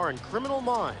Gibson star in Criminal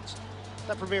Minds.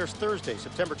 That premieres Thursday,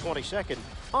 September 22nd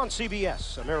on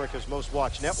CBS, America's most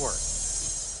watched network.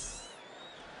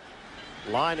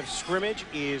 Line of scrimmage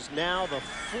is now the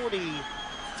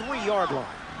 43-yard line.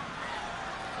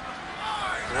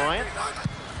 Bryant,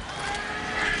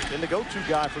 been the go-to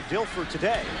guy for Dilfer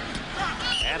today.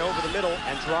 And over the middle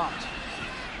and dropped.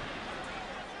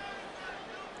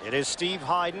 It is Steve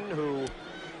Hayden who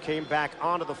came back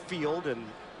onto the field and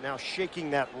now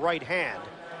shaking that right hand.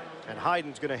 And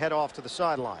Hayden's going to head off to the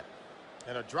sideline.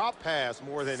 And a drop pass,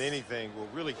 more than anything, will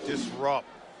really disrupt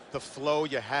the flow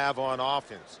you have on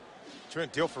offense.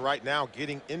 Trent Dilfer right now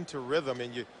getting into rhythm,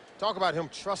 and you talk about him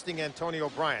trusting Antonio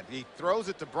Bryant. He throws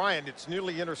it to Bryant. It's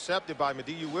nearly intercepted by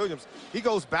Madieu Williams. He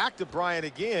goes back to Bryant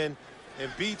again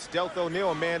and beats Deltha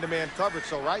O'Neal in man-to-man coverage.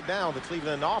 So right now the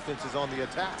Cleveland offense is on the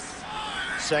attack.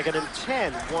 2nd and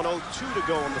 10, 1:02 to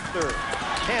go in the third.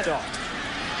 Handoff.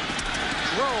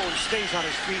 Drone stays on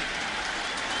his feet.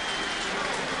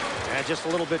 And just a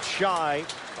little bit shy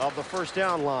of the first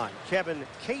down line. Kevin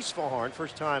Casefaharn,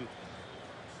 first time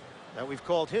that we've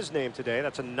called his name today.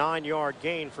 That's a 9-yard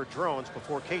gain for Drones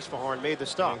before Casefaharn made the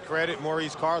stop. And credit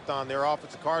Maurice Carthon, their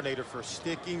offensive coordinator, for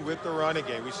sticking with the running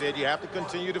game. We said you have to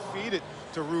continue to feed it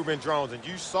to Reuben Drones, and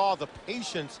you saw the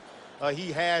patience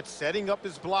he had setting up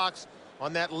his blocks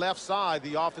on that left side,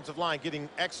 the offensive line getting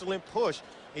excellent push.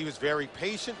 He was very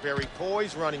patient, very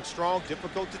poised, running strong,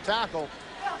 difficult to tackle,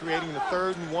 creating the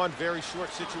 3rd and 1 very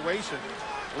short situation.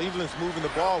 Cleveland's moving the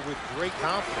ball with great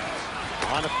confidence.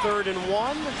 On a 3rd and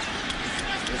 1,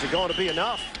 Is it going to be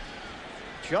enough?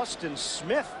 Justin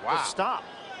Smith Wow. will stop.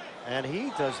 And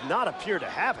he does not appear to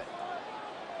have it.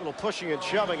 A little pushing and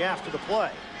shoving after the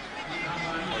play.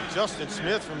 And Justin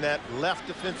Smith from that left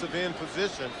defensive end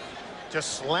position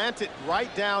just slanted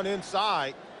right down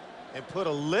inside and put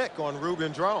a lick on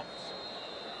Reuben Drones.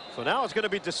 So now it's going to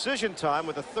be decision time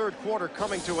with the third quarter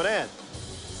coming to an end.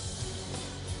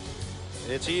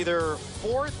 It's either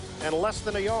fourth and less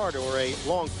than a yard or a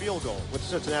long field goal with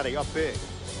Cincinnati up big.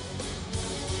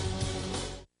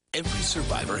 Every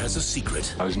survivor has a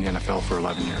secret. I was in the NFL for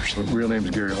 11 years. My real name's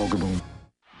Gary Ogerboom.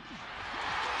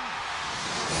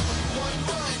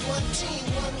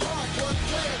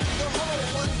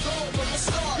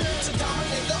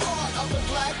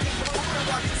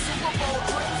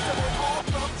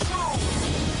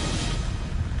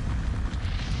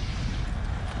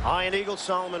 Ian Eagle,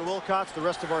 Solomon Wilcox, the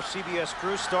rest of our CBS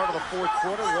crew. Start of the fourth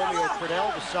quarter. Romeo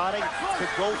Crennel deciding to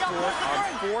go for it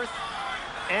on 4th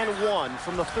and 1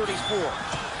 from the 34.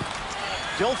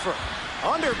 Dilfer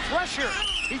under pressure.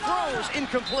 He throws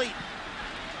incomplete.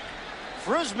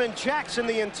 Frisman Jackson,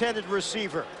 the intended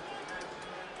receiver.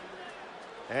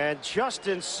 And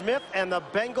Justin Smith and the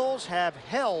Bengals have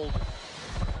held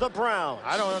the Browns.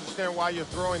 I don't understand why you're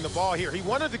throwing the ball here. He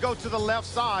wanted to go to the left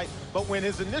side, but when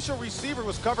his initial receiver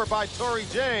was covered by Torrey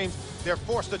James, they're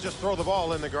forced to just throw the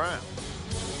ball in the ground.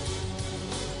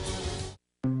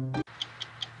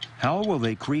 How will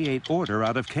they create order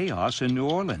out of chaos in New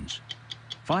Orleans?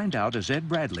 Find out as Ed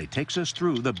Bradley takes us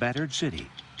through the battered city.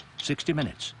 60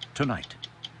 Minutes tonight.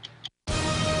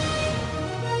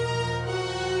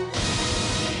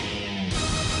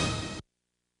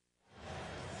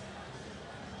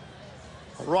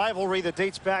 A rivalry that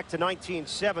dates back to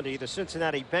 1970. The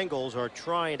Cincinnati Bengals are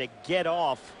trying to get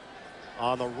off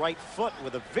on the right foot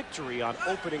with a victory on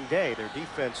opening day. Their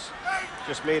defense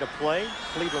just made a play.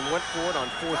 Cleveland went for it on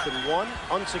 4th and 1.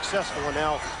 Unsuccessful, and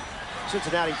now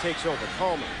Cincinnati takes over.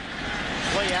 Coleman.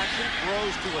 Play action,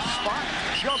 throws to a spot,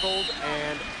 juggled,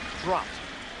 and dropped.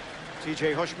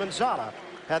 T.J. Hushmanzada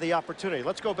had the opportunity.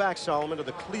 Let's go back, Solomon, to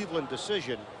the Cleveland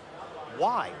decision.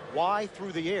 Why? Why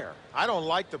through the air? I don't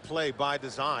like the play by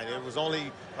design. It was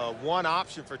only one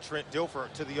option for Trent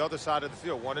Dilfer to the other side of the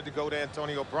field. Wanted to go to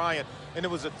Antonio Bryant, and it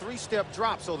was a 3-step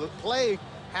drop, so the play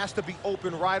has to be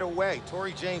open right away.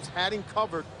 Torrey James had him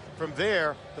covered. From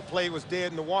there, the play was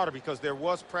dead in the water because there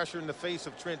was pressure in the face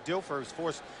of Trent Dilfer. He was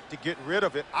forced to get rid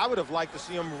of it. I would have liked to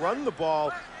see him run the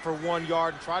ball for 1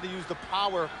 yard and try to use the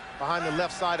power behind the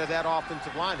left side of that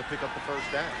offensive line to pick up the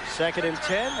first down. 2nd and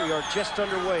 10. We are just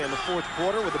underway in the fourth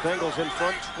quarter with the Bengals in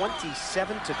front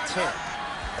 27-10.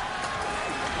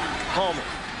 Coleman.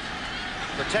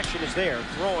 Protection is there,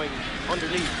 throwing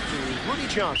underneath to Rudy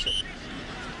Johnson.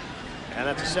 And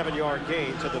that's a 7-yard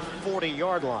gain to the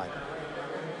 40-yard line.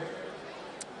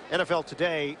 NFL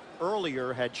Today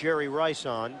earlier had Jerry Rice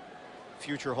on,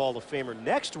 future Hall of Famer.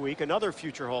 Next week, another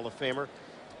future Hall of Famer,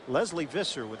 Leslie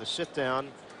Visser, with a sit-down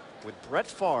with Brett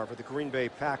Favre of the Green Bay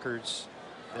Packers.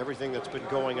 Everything that's been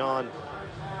going on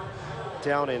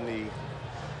down in the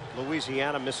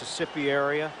Louisiana, Mississippi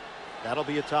area. That'll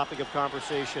be a topic of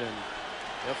conversation.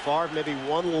 And Favre maybe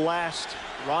one last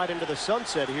ride into the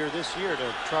sunset here this year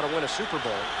to try to win a Super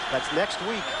Bowl. That's next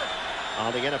week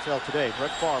on the NFL Today.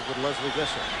 Brett Favre with Leslie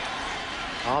Visser.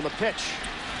 On the pitch,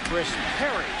 Chris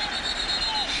Perry,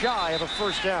 shy of a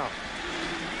first down.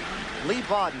 Lee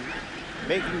Bodden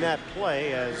making that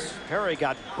play as Perry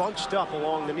got bunched up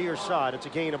along the near side. It's a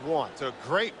gain of 1. It's a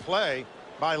great play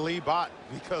by Lee Bodden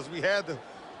because we had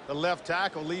the left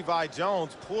tackle, Levi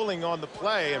Jones, pulling on the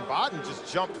play, and Bodden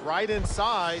just jumped right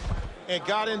inside and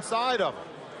got inside of him.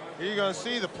 Here you're going to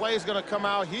see the play is going to come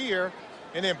out here,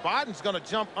 and then Bodden's going to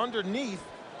jump underneath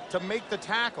to make the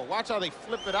tackle. Watch how they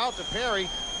flip it out to Perry,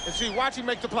 and see, watch him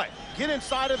make the play. Get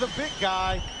inside of the big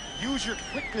guy, use your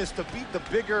quickness to beat the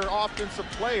bigger offensive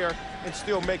player and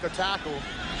still make a tackle,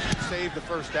 save the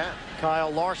first down. Kyle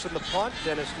Larson the punt,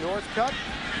 Dennis Northcutt.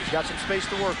 He's got some space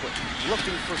to work with.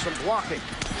 Looking for some blocking.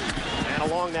 And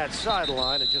along that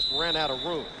sideline, it just ran out of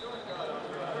room.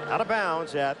 Out of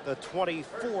bounds at the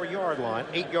 24-yard line.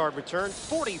 8-yard return,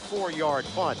 44-yard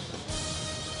punt.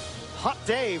 Hot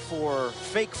day for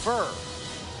fake fur.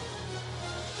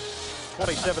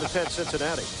 27-10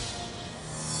 Cincinnati.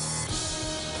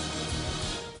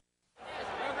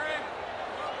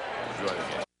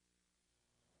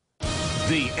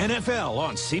 The NFL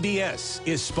on CBS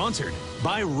is sponsored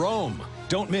by Rome.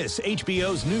 Don't miss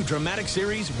HBO's new dramatic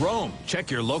series, Rome. Check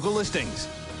your local listings.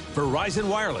 Verizon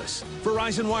Wireless.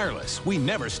 Verizon Wireless. We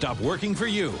never stop working for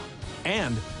you.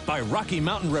 And by Rocky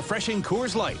Mountain Refreshing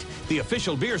Coors Light, the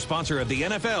official beer sponsor of the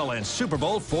NFL and Super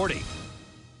Bowl 40.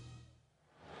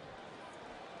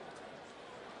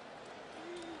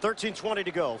 13:20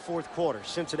 to go, fourth quarter.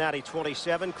 Cincinnati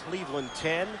 27, Cleveland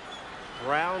 10.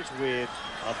 Browns with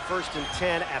a 1st and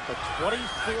 10 at the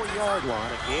 24-yard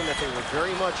line, a game that they were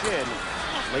very much in.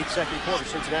 Late second quarter,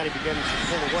 Cincinnati begins to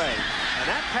pull away. And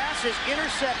that pass is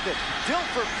intercepted.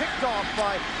 Dilfer picked off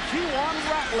by Kewan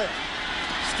Ratliff,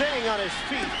 staying on his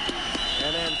feet,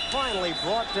 and then finally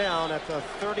brought down at the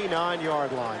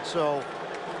 39-yard line. So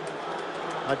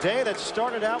a day that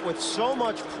started out with so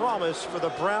much promise for the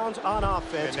Browns on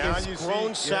offense has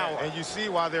grown sour. And you see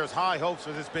why there's high hopes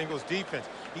for this Bengals defense.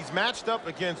 He's matched up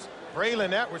against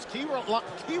Braylon Edwards.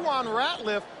 Kewan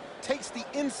Ratliff takes the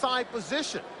inside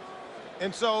position.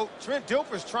 And so Trent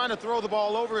Dilfer's trying to throw the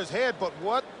ball over his head, but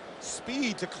what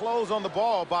speed to close on the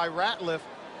ball by Ratliff,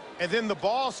 and then the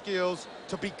ball skills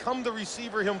to become the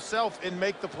receiver himself and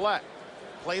make the play.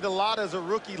 Played a lot as a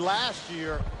rookie last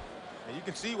year, and you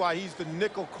can see why he's the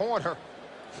nickel corner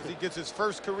as he gets his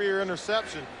first career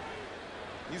interception.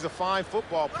 He's a fine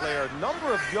football player. A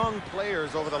number of young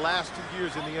players over the last 2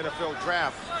 years in the NFL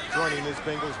draft joining this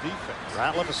Bengals defense.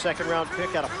 Ratliff, a second-round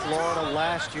pick out of Florida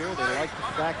last year. They like the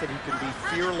fact that he can be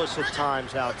fearless at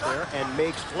times out there and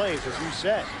makes plays, as you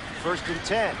said. 1st and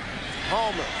 10.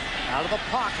 Palmer out of the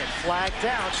pocket, flagged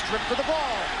down, stripped for the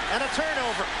ball, and a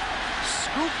turnover.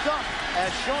 Scooped up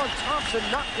as Sean Thompson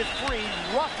knocked it free.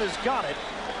 Ruff has got it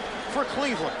for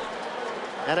Cleveland.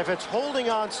 And if it's holding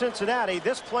on Cincinnati,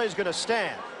 this play is going to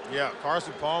stand. Yeah,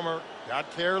 Carson Palmer got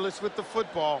careless with the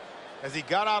football. As he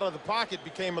got out of the pocket,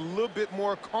 became a little bit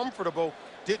more comfortable.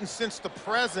 Didn't sense the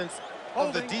presence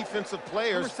of the defensive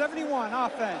players. Number 71,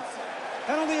 offense.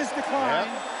 Penalty is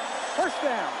declined. Yep. First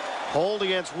down. Hold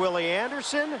against Willie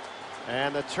Anderson.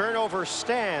 And the turnover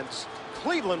stands.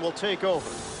 Cleveland will take over.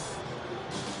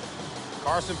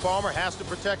 Carson Palmer has to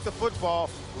protect the football,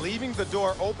 leaving the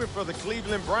door open for the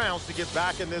Cleveland Browns to get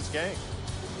back in this game.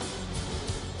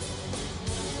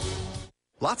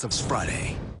 Lots of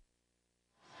Friday.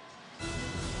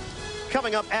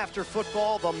 Coming up after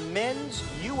football, the Men's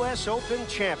U.S. Open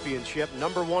Championship.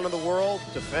 #1 in the world,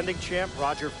 defending champ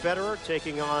Roger Federer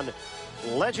taking on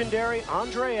legendary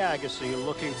Andre Agassi,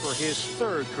 looking for his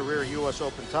 3rd career U.S.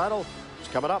 Open title. It's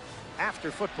coming up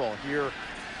after football here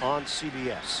on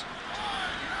CBS.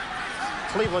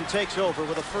 Cleveland takes over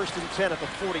with a 1st and 10 at the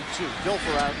 42.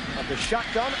 Dilfer out of the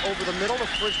shotgun over the middle of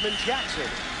Frisman Jackson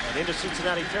and into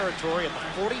Cincinnati territory at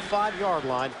the 45-yard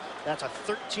line. That's a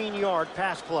 13-yard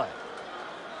pass play.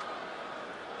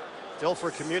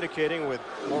 Dilfer communicating with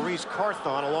Maurice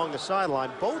Carthon along the sideline.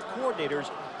 Both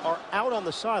coordinators are out on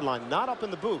the sideline, not up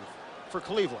in the booth for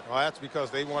Cleveland. Well, that's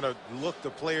because they want to look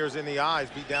the players in the eyes,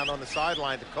 be down on the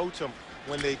sideline to coach them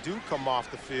when they do come off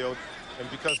the field. And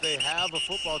because they have a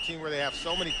football team where they have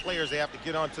so many players, they have to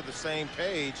get onto the same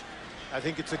page. I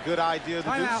think it's a good idea to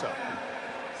do so.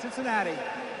 Cincinnati.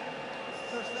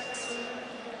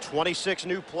 26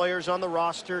 new players on the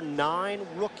roster, 9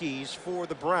 rookies for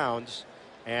the Browns.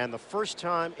 And the first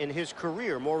time in his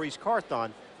career, Maurice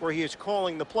Carthon, where he is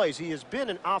calling the plays. He has been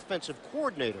an offensive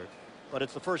coordinator, but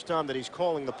it's the first time that he's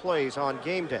calling the plays on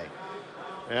game day.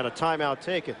 And a timeout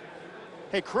taken.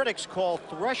 Hey, critics call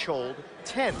Threshold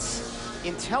tense,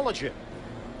 intelligent,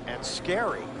 and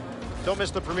scary. Don't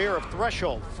miss the premiere of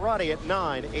Threshold, Friday at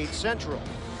 9, 8 Central.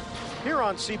 Here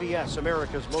on CBS,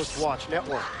 America's most watched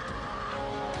network.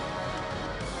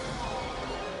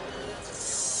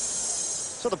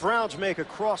 So the Browns make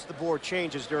across-the-board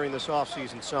changes during this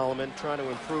offseason, Solomon, trying to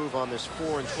improve on this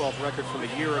 4-12 record from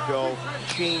a year ago,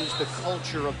 change the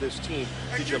culture of this team.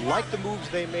 Did you like the moves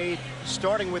they made,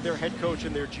 starting with their head coach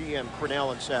and their GM,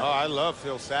 Crennel and Savage? Oh, I love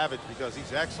Phil Savage because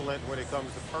he's excellent when it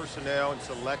comes to personnel and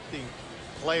selecting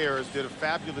players. Did a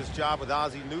fabulous job with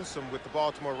Ozzie Newsome with the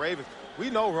Baltimore Ravens. We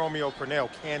know Romeo Crennel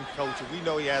can coach, and we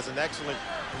know he has an excellent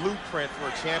blueprint for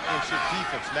a championship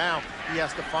defense. Now he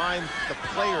has to find the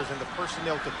players and the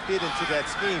personnel to fit into that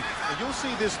scheme, and you'll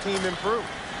see this team improve.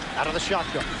 Out of the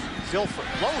shotgun, Dilfer,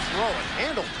 low throw, and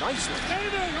handled nicely.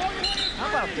 How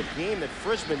about the game that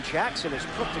Frisman Jackson has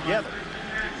put together?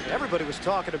 Everybody was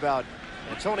talking about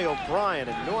Antonio O'Brien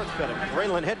and Northcutt and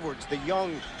Braylon Edwards, the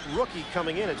young rookie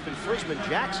coming in. It's been Frisman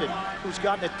Jackson who's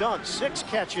gotten it done. 6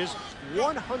 catches,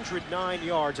 109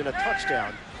 yards, and a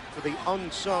touchdown for the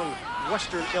unsung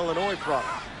Western Illinois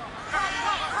product.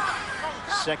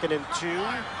 2nd and 2.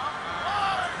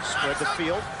 Spread the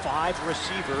field. 5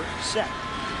 receiver set.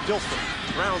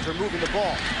 Dilfer. Browns are moving the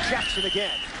ball. Jackson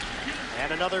again.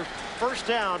 And another first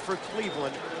down for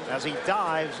Cleveland as he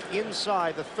dives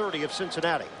inside the 30 of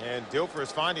Cincinnati. And Dilfer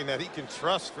is finding that he can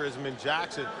trust Frisman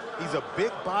Jackson. He's a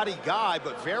big body guy,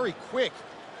 but very quick.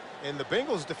 And the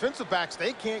Bengals defensive backs,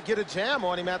 they can't get a jam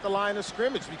on him at the line of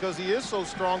scrimmage because he is so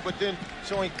strong, but then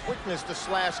showing quickness to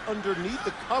slash underneath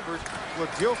the covers where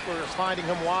Dilfer is finding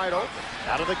him wide open.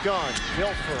 Out of the gun,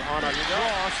 Dilfer on a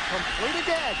cross, complete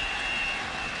again.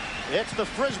 It's the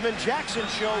Frisman-Jackson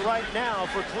show right now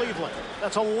for Cleveland.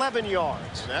 That's 11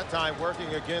 yards. And that time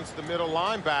working against the middle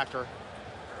linebacker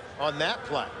on that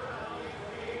play.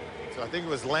 So I think it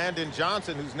was Landon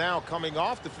Johnson who's now coming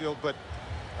off the field, but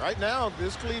right now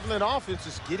this Cleveland offense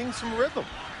is getting some rhythm.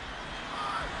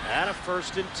 And a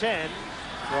 1st and 10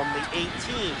 from the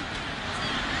 18.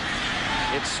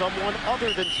 It's someone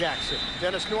other than Jackson,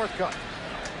 Dennis Northcutt.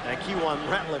 And Kewan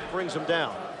Ratliff brings him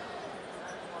down.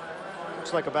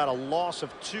 Looks like about a loss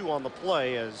of 2 on the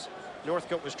play as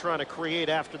Northcutt was trying to create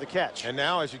after the catch. And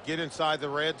now as you get inside the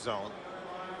red zone,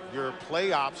 your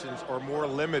play options are more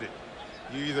limited.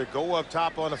 You either go up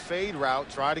top on a fade route,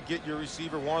 try to get your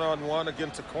receiver one-on-one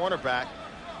against a cornerback,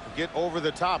 get over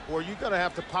the top, or you're going to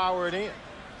have to power it in.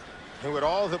 And with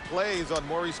all the plays on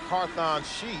Maurice Carthon's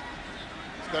sheet,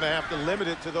 he's going to have to limit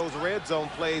it to those red zone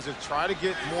plays and try to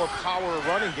get more power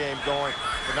running game going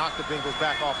to knock the Bengals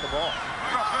back off the ball.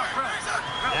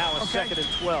 Now a 2nd and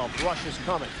 12. Rush is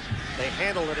coming. They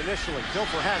handle it initially.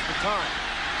 Dilfer has the time.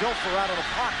 Dilfer out of the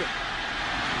pocket.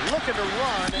 Looking to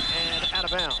run and out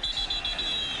of bounds.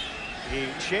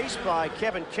 Being chased by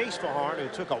Kevin Casefaharn, who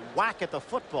took a whack at the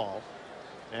football.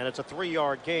 And it's a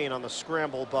 3-yard gain on the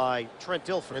scramble by Trent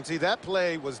Dilfer. And see, that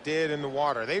play was dead in the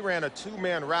water. They ran a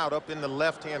 2-man route up in the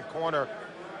left-hand corner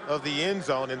of the end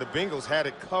zone, and the Bengals had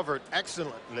it covered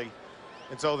excellently.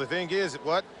 And so the thing is,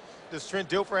 what does Trent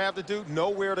Dilfer have to do?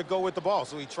 Nowhere to go with the ball.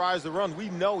 So he tries to run. We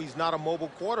know he's not a mobile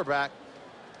quarterback.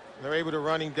 And they're able to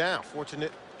run him down.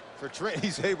 Fortunate for Trent,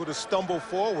 he's able to stumble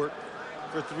forward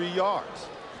for 3 yards.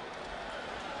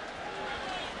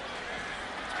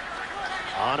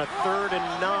 On a 3rd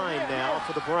and 9 now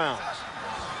for the Browns.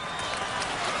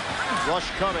 Rush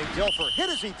coming. Dilfer hit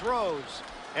as he throws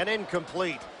and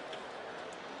incomplete.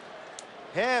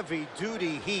 Heavy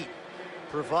duty heat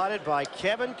provided by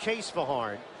Kevin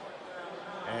Casefaharn.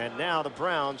 And now the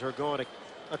Browns are going to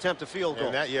attempt a field goal.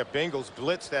 And that, yeah, Bengals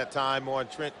blitzed that time on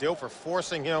Trent Dilfer,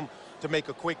 forcing him to make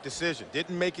a quick decision.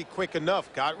 Didn't make it quick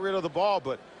enough. Got rid of the ball,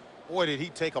 but boy, did he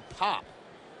take a pop.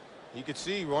 You can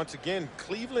see once again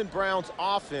Cleveland Browns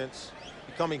offense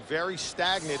becoming very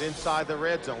stagnant inside the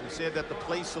red zone. We said that the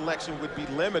play selection would be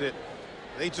limited.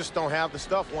 They just don't have the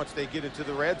stuff once they get into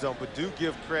the red zone, but do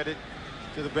give credit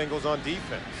to the Bengals on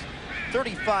defense.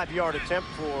 35-yard attempt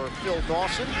for Phil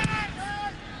Dawson.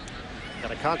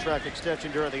 Got a contract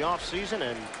extension during the offseason,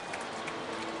 and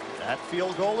that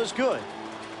field goal is good.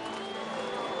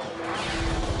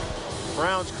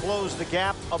 Browns close the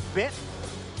gap a bit,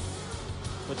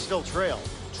 but still trail.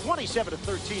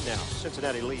 27-13 now.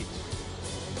 Cincinnati leads.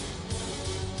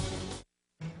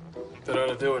 That ought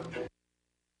to do it.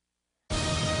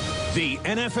 The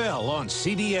NFL on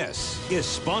CBS is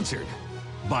sponsored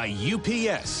by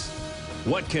UPS.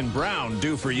 What can Brown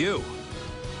do for you?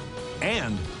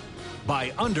 And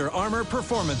by Under Armour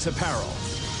Performance Apparel.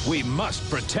 We must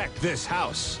protect this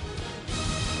house.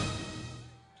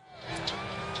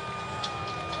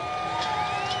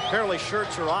 Apparently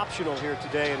shirts are optional here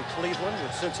today in Cleveland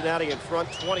with Cincinnati in front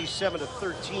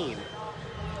 27-13.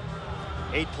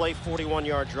 8-play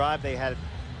 41-yard drive. They had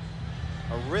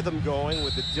a rhythm going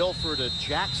with the Dilfer to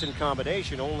Jackson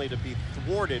combination, only to be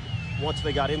thwarted once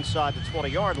they got inside the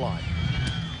 20-yard line.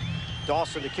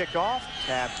 Dawson to kick off.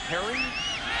 Tab Perry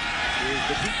is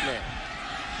the deep man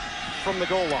from the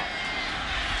goal line.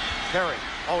 Perry,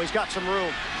 oh, he's got some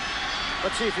room.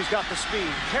 Let's see if he's got the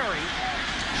speed. Perry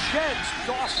sheds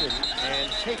Dawson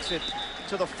and takes it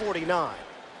to the 49.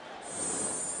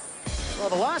 Well,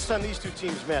 the last time these two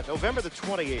teams met, November the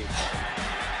 28th,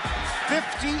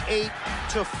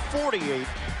 58-48,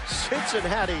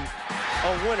 Cincinnati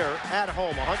a winner at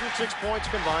home. 106 points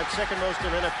combined, second most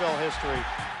in NFL history.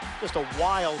 Just a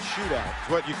wild shootout. It's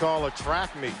what you call a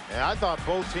track meet. And I thought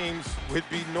both teams would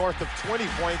be north of 20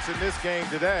 points in this game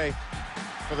today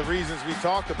for the reasons we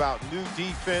talked about. New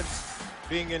defense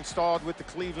being installed with the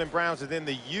Cleveland Browns, and then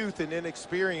the youth and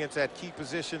inexperience at key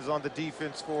positions on the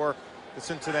defense for the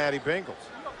Cincinnati Bengals.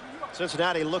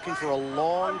 Cincinnati looking for a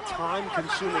long,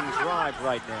 time-consuming drive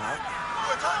right now.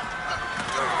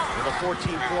 With a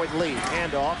 14-point lead.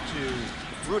 Handoff to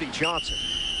Rudy Johnson.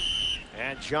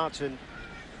 And Johnson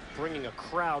bringing a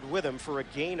crowd with him for a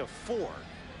gain of 4.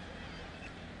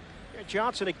 Yeah,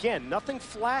 Johnson, again, nothing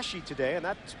flashy today, and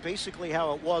that's basically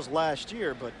how it was last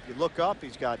year. But you look up,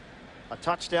 he's got a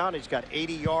touchdown. He's got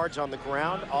 80 yards on the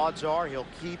ground. Odds are he'll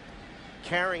keep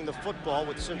carrying the football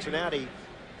with Cincinnati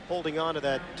holding on to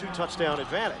that 2-touchdown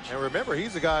advantage. And remember,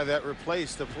 he's a guy that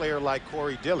replaced a player like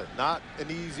Corey Dillon. Not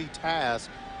an easy task.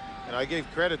 And I gave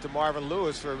credit to Marvin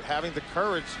Lewis for having the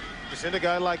courage to send a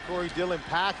guy like Corey Dillon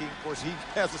packing. Of course, he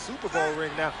has a Super Bowl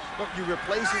ring now. But you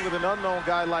replace him with an unknown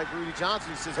guy like Rudy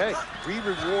Johnson. He says, hey, we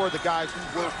reward the guys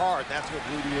who work hard. That's what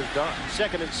Rudy has done.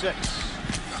 2nd and 6.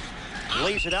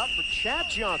 Lays it out for Chad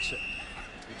Johnson.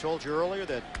 We told you earlier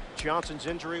that Johnson's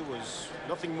injury was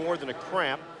nothing more than a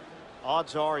cramp.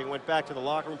 Odds are he went back to the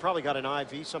locker room, probably got an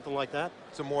IV, something like that.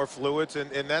 Some more fluids,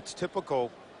 and that's typical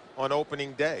on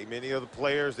opening day. Many of the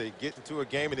players, they get into a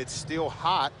game and it's still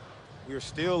hot. We're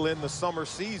still in the summer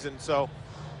season, so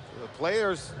the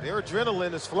players, their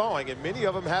adrenaline is flowing, and many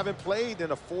of them haven't played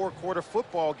in a 4-quarter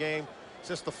football game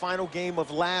since the final game of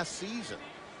last season.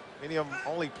 Many of them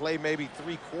only play maybe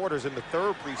 3 quarters in the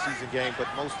 3rd preseason game, but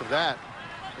most of that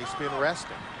they spend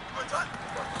resting.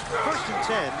 1st and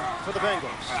 10 for the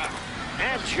Bengals.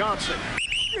 And Johnson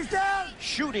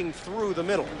shooting through the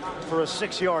middle for a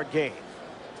 6-yard gain.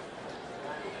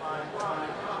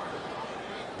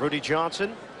 Rudy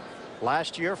Johnson,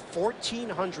 last year,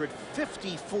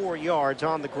 1,454 yards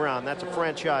on the ground. That's a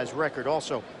franchise record.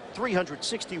 Also,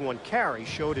 361 carries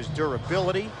showed his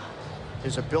durability,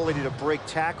 his ability to break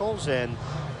tackles, and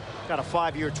got a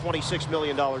 5-year, $26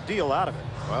 million deal out of it.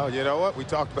 Well, you know what? We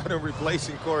talked about him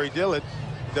replacing Corey Dillon.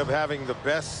 Ended up having the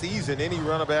best season any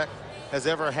running back has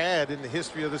ever had in the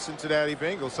history of the Cincinnati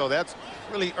Bengals. So that's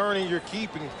really earning your keep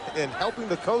and helping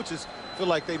the coaches feel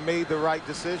like they made the right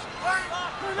decision.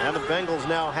 And the Bengals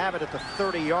now have it at the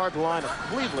 30-yard line of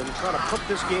Cleveland, trying to put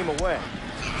this game away.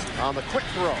 On the quick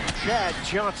throw, Chad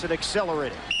Johnson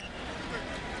accelerating.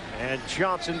 And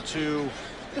Johnson to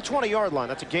the 20-yard line.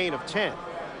 That's a gain of 10.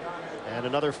 And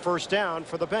another 1st down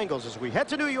for the Bengals as we head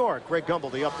to New York. Greg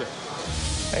Gumbel, the update.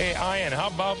 Hey, Ian, how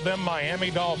about them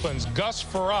Miami Dolphins? Gus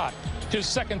Frerotte, his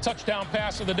 2nd touchdown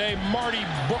pass of the day. Marty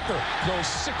Booker goes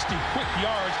 60 quick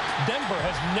yards. Denver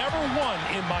has never won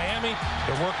in Miami.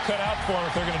 The work cut out for them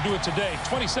if they're going to do it today.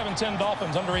 27-10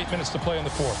 Dolphins, under 8 minutes to play in the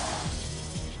 4th.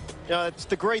 It's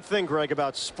the great thing, Greg,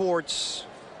 about sports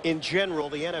in general,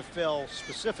 the NFL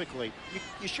specifically.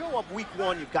 You show up week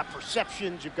 1, you've got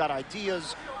perceptions, you've got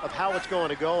ideas of how it's going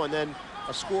to go, and then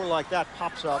a score like that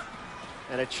pops up,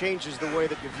 and it changes the way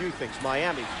that you view things.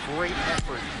 Miami, great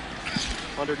effort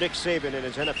under Nick Saban in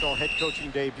his NFL head coaching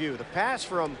debut. The pass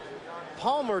from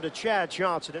Palmer to Chad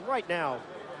Johnson, and right now,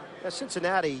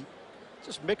 Cincinnati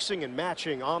just mixing and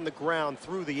matching on the ground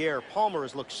through the air. Palmer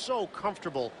has looked so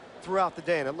comfortable throughout the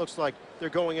day, and it looks like they're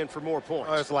going in for more points.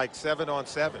 Oh, it's like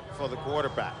 7-on-7 for the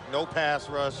quarterback. No pass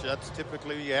rush. That's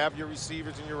typically, you have your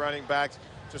receivers and your running backs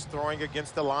just throwing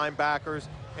against the linebackers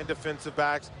and defensive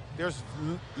backs. There's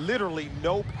literally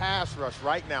no pass rush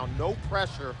right now, no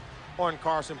pressure on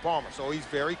Carson Palmer. So he's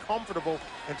very comfortable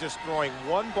and just throwing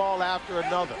one ball after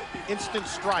another. Instant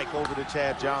strike over to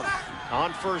Chad Johnson.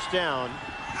 On 1st down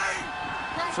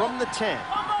from the 10.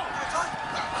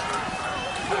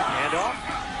 Hand off.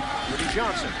 Rudy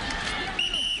Johnson.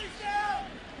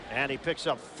 And he picks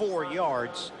up 4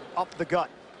 yards up the gut.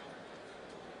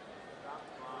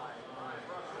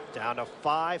 Down to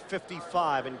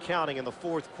 5:55 and counting in the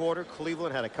 4th quarter.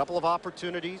 Cleveland had a couple of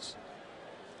opportunities.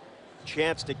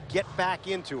 Chance to get back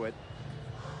into it.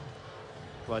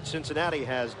 But Cincinnati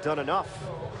has done enough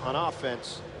on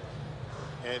offense.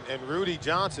 And Rudy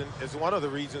Johnson is one of the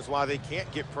reasons why they can't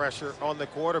get pressure on the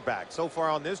quarterback. So far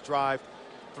on this drive,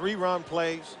 3 run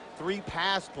plays, 3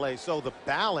 pass plays. So the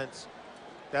balance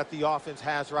that the offense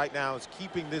has right now is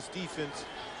keeping this defense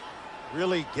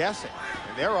really guessing.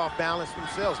 And they're off balance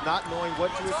themselves, not knowing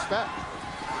what to expect.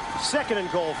 2nd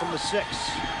and goal from the 6.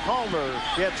 Palmer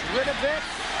gets rid of it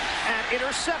and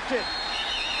intercepted.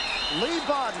 Lee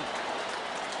Bodden.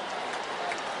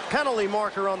 Penalty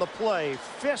marker on the play.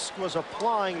 Fisk was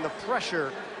applying the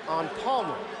pressure on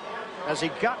Palmer as he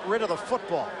got rid of the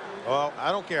football. Well,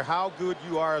 I don't care how good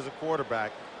you are as a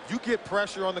quarterback. You get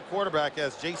pressure on the quarterback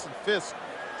as Jason Fisk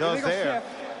does there. Shift,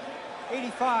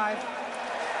 85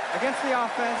 against the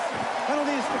offense.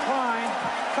 Penalties decline.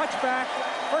 Touchback.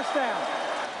 1st down.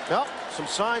 Well, some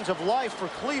signs of life for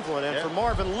Cleveland, and for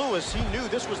Marvin Lewis, he knew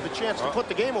this was the chance to put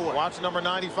the game away. Watch number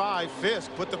 95,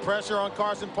 Fisk, put the pressure on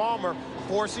Carson Palmer,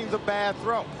 forcing the bad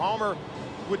throw. Palmer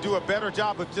would do a better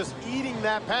job of just eating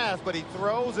that pass, but he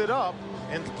throws it up,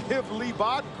 and give Lee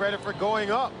Bodden credit for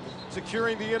going up,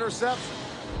 securing the interception.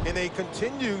 And they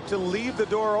continue to leave the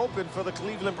door open for the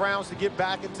Cleveland Browns to get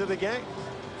back into the game.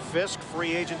 Fisk,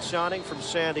 free agent signing from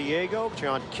San Diego.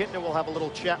 John Kitna will have a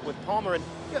little chat with Palmer. And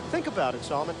think about it,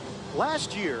 Solomon.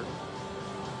 Last year,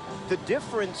 the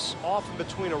difference often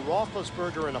between a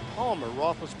Roethlisberger and a Palmer,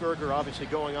 Roethlisberger obviously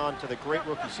going on to the great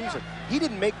rookie season, he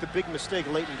didn't make the big mistake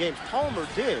late in games. Palmer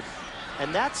did,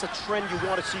 and that's a trend you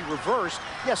want to see reversed.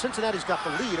 Yeah, Cincinnati's got the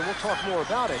lead, and we'll talk more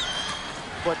about it.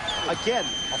 But again,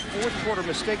 a fourth-quarter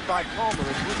mistake by Palmer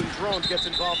as Ruben Drones gets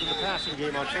involved in the passing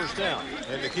game on first down.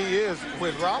 And the key is,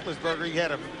 with Roethlisberger, he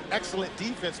had an excellent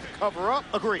defense to cover up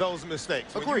those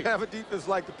mistakes. When you have a defense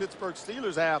like the Pittsburgh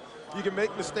Steelers have, you can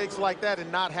make mistakes like that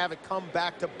and not have it come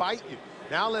back to bite you.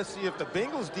 Now let's see if the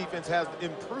Bengals defense has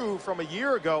improved from a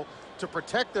year ago to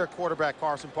protect their quarterback,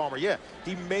 Carson Palmer. Yeah,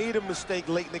 he made a mistake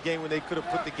late in the game when they could have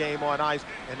put the game on ice.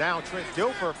 And now Trent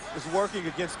Dilfer is working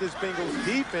against this Bengals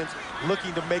defense,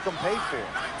 looking to make them pay for it.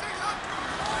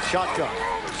 Shotgun,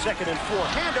 2nd and 4.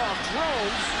 Handoff,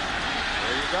 Drones.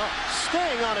 There you go.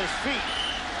 Staying on his feet.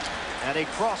 And he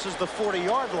crosses the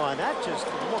 40-yard line. That just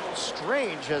looked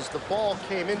strange as the ball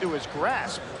came into his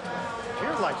grasp.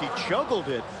 Appeared like he juggled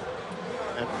it.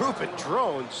 And Ruben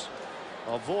Drones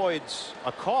avoids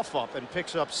a cough up and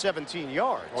picks up 17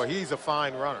 yards. Well, he's a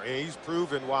fine runner, and he's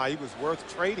proven why he was worth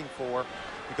trading for,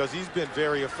 because he's been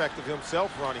very effective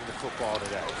himself running the football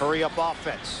today. Hurry up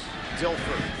offense.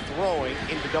 Dilfer throwing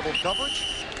into double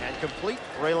coverage and complete.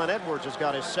 Braylon Edwards has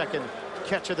got his 2nd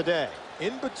catch of the day.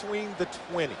 In between the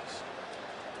 20s,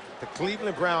 the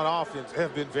Cleveland Brown offense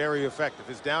have been very effective.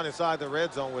 It's down inside the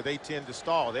red zone where they tend to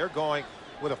stall. They're going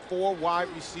with a 4 wide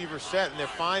receiver set, and they're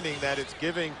finding that it's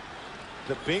giving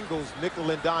the Bengals nickel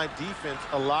and dime defense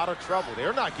a lot of trouble.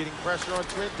 They're not getting pressure on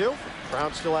Trent Dilfer.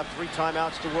 Browns still have 3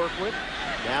 timeouts to work with.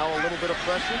 Now a little bit of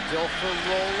pressure. Dilfer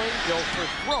rolling, Dilfer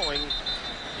throwing.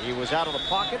 He was out of the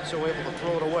pocket, so able to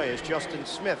throw it away as Justin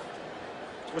Smith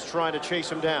was trying to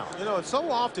chase him down. You know, and so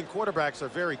often quarterbacks are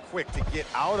very quick to get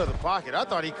out of the pocket. I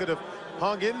thought he could have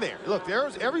hung in there. Look,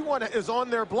 everyone is on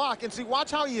their block, and see,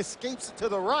 watch how he escapes to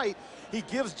the right. He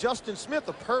gives Justin Smith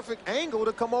a perfect angle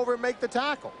to come over and make the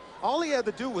tackle. All he had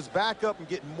to do was back up and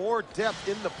get more depth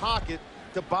in the pocket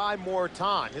to buy more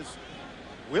time. His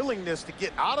willingness to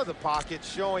get out of the pocket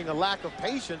showing a lack of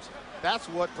patience. That's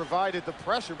what provided the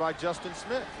pressure by Justin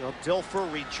Smith. You know,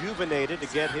 Dilfer rejuvenated to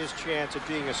get his chance at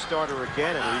being a starter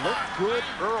again, and he looked good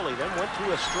early, then went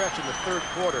through a stretch in the 3rd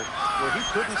quarter where he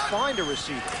couldn't find a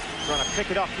receiver. Trying to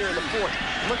pick it up here in the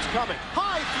 4th. Blitz coming.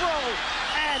 High throw,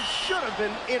 and should have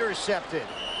been intercepted.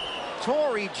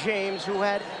 Torrey James, who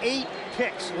had 8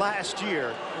 picks last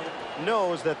year,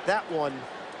 knows that that one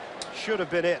should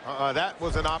have been it. That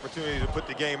was an opportunity to put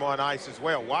the game on ice as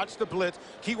well. Watch the blitz.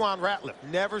 Kewan Ratliff,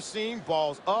 never seen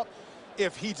balls up.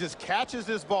 If he just catches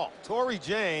this ball, Torrey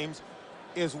James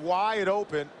is wide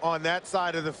open on that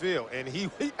side of the field. And he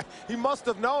must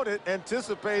have known it,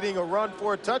 anticipating a run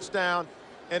for a touchdown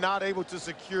and not able to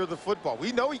secure the football.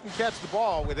 We know he can catch the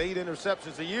ball with 8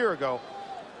 interceptions a year ago.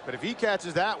 But if he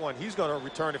catches that one, he's going to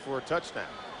return it for a touchdown.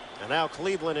 And now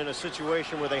Cleveland in a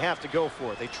situation where they have to go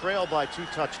for it. They trail by 2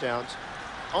 touchdowns.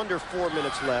 Under 4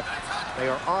 minutes left. They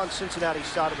are on Cincinnati's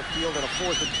side of the field at a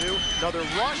 4th and 2. Another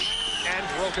rush and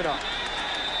broken up.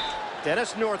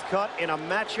 Dennis Northcutt in a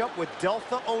matchup with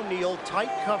Deltha O'Neal,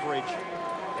 tight coverage.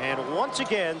 And once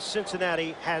again,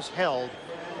 Cincinnati has held,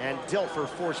 and Dilfer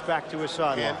forced back to his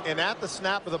sideline. And at the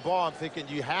snap of the ball, I'm thinking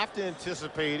you have to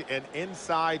anticipate an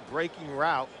inside breaking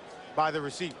route by the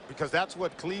receiver, because that's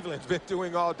what Cleveland's been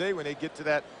doing all day when they get to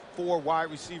that 4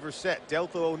 wide receiver set.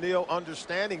 Deltha O'Neal,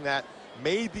 understanding that,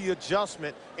 made the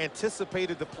adjustment,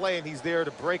 anticipated the play, and he's there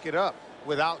to break it up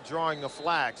without drawing a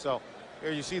flag. So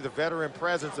here you see the veteran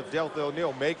presence of Deltha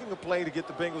O'Neal making a play to get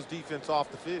the Bengals defense off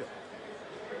the field.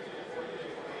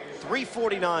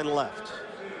 3:49 left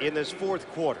in this 4th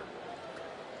quarter.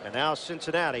 And now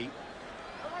Cincinnati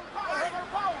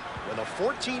with a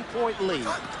 14-point lead.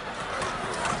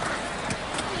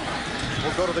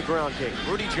 We'll go to the ground game.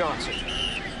 Rudy Johnson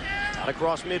out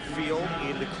across midfield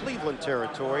into Cleveland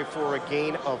territory for a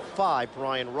gain of 5.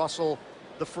 Brian Russell,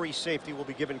 the free safety, will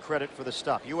be given credit for the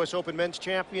stop. U.S. Open Men's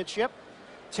Championship.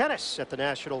 Tennis at the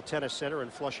National Tennis Center in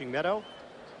Flushing Meadow.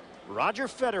 Roger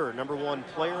Federer, #1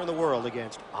 player in the world,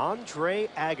 against Andre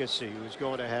Agassi, who's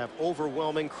going to have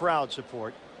overwhelming crowd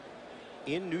support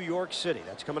in New York City.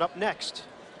 That's coming up next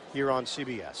here on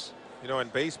CBS. You know, in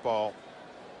baseball,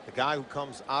 the guy who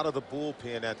comes out of the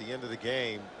bullpen at the end of the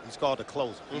game, he's called a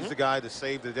closer. He's the guy to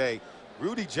save the day.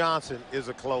 Rudy Johnson is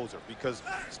a closer because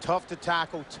it's tough to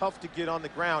tackle, tough to get on the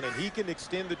ground, and he can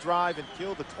extend the drive and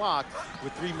kill the clock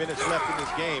with 3 minutes left in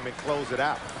this game and close it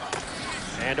out.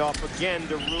 And off again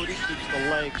to Rudy, keeps the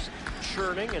legs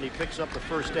churning, and he picks up the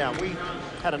first down. We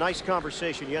had a nice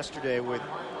conversation yesterday with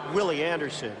Willie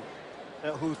Anderson,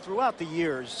 who throughout the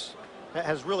years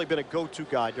has really been a go-to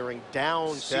guy during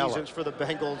down seasons for the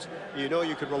Bengals. You know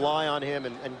you could rely on him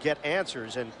and get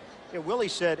answers. And you know, Willie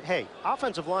said, hey,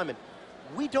 offensive linemen,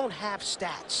 we don't have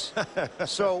stats.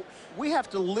 So we have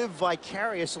to live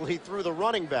vicariously through the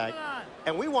running back.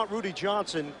 And we want Rudy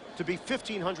Johnson to be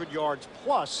 1,500 yards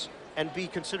plus and be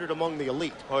considered among the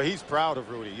elite. Well, he's proud of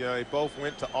Rudy. You know, they both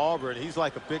went to Auburn. He's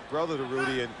like a big brother to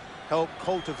Rudy and helped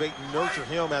cultivate and nurture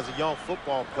him as a young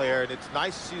football player. And it's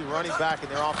nice to see the running back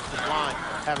and their offensive line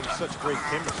having such great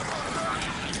chemistry.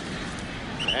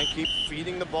 And keep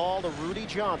feeding the ball to Rudy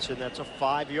Johnson. That's a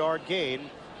 5-yard gain.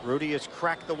 Rudy has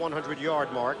cracked the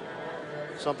 100-yard mark,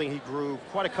 something he grew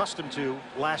quite accustomed to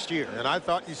last year. And I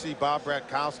thought you see Bob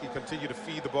Bratkowski continue to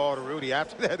feed the ball to Rudy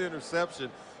after that interception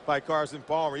by Carson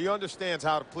Palmer. He understands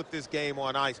how to put this game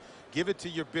on ice. Give it to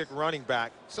your big running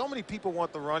back. So many people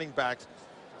want the running backs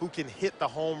who can hit the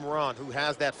home run, who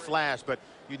has that flash, but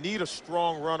you need a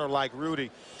strong runner like Rudy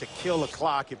to kill the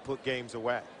clock and put games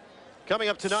away. Coming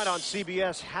up tonight on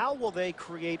CBS, how will they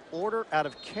create order out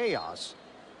of chaos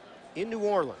in New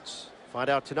Orleans? Find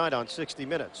out tonight on 60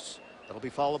 Minutes. That'll be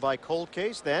followed by Cold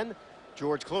Case, then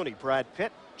George Clooney, Brad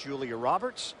Pitt, Julia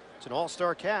Roberts. It's an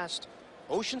all-star cast.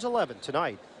 Ocean's 11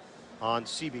 tonight on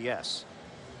CBS.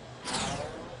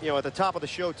 You know, at the top of the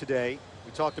show today,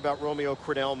 we talked about Romeo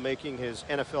Crennel making his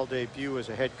NFL debut as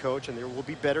a head coach, and there will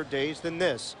be better days than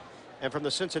this. And from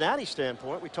the Cincinnati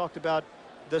standpoint, we talked about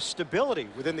the stability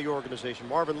within the organization.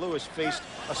 Marvin Lewis faced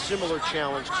a similar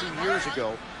challenge 2 years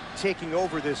ago, taking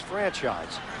over this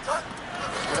franchise.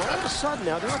 And all of a sudden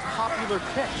now, they're a popular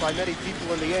pick by many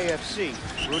people in the AFC.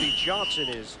 Rudy Johnson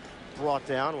is brought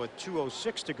down with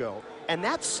 2:06 to go. And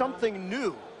that's something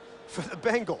new for the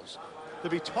Bengals to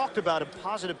be talked about in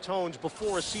positive tones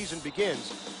before a season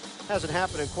begins. Hasn't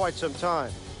happened in quite some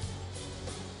time.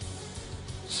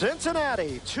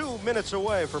 Cincinnati 2 minutes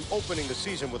away from opening the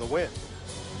season with a win.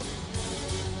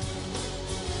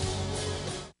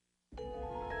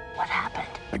 What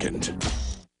happened? I didn't.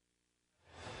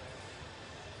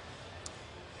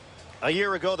 A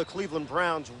year ago, the Cleveland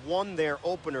Browns won their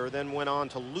opener, then went on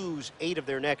to lose 8 of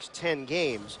their next 10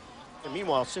 games. And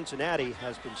meanwhile, Cincinnati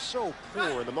has been so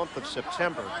poor in the month of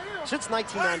September. Since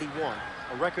 1991,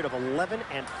 a record of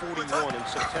 11-41 in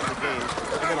September games,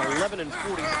 and then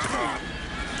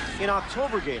 11-42 in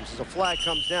October games. As a flag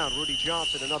comes down, Rudy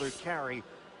Johnson, another carry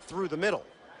through the middle.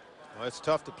 Well, it's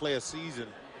tough to play a season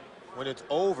when it's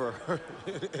over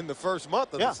in the first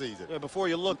month of the season. Yeah, before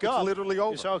you look it's up. It's literally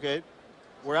over. You say, okay,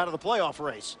 we're out of the playoff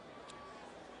race.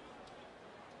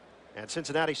 And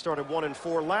Cincinnati started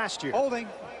 1-4 last year. Holding.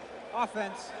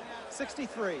 Offense.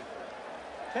 63.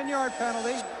 10-yard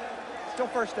penalty. Still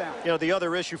first down. You know, the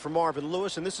other issue for Marvin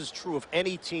Lewis, and this is true of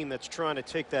any team that's trying to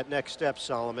take that next step,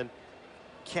 Solomon,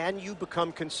 can you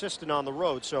become consistent on the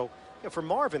road? So, you know, for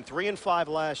Marvin, 3-5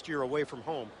 last year away from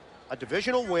home. A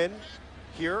divisional win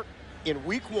here in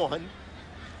week 1,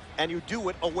 and you do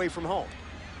it away from home.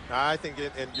 I think,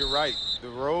 and you're right, the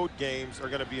road games are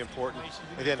going to be important.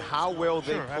 And then how well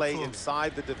they play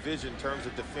inside the division in terms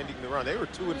of defending the run. They were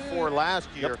 2-4 last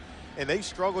year, and they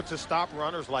struggled to stop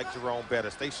runners like Jerome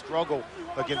Bettis. They struggle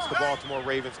against the Baltimore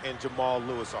Ravens and Jamal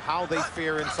Lewis. So how they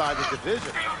fare inside the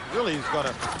division really is going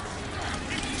to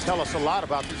tell us a lot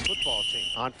about this football team.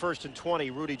 On 1st and 20,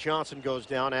 Rudy Johnson goes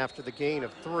down after the gain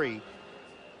of 3.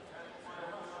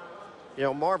 You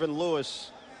know, Marvin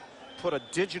Lewis put a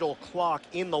digital clock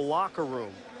in the locker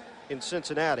room in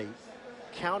Cincinnati,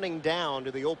 counting down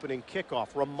to the opening kickoff,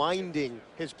 reminding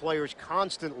his players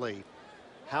constantly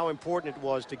how important it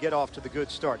was to get off to the good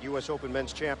start. U.S. Open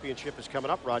Men's Championship is coming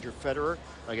up. Roger Federer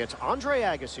against Andre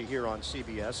Agassi here on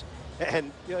CBS.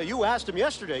 And you know, you asked him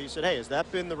yesterday, you said, hey, has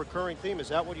that been the recurring theme? Is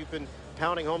that what you've been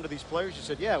pounding home to these players? You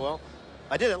said, yeah, well,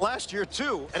 I did it last year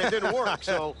too, and it didn't work.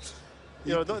 So,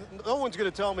 you know, no one's going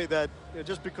to tell me that, you know,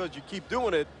 just because you keep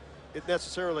doing it, it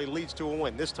necessarily leads to a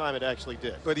win. This time it actually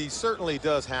did. But he certainly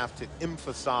does have to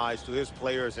emphasize to his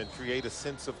players and create a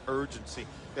sense of urgency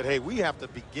that, hey, we have to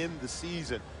begin the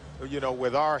season, you know,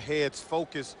 with our heads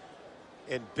focused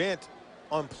and bent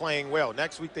on playing well.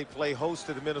 Next week they play host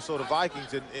to the Minnesota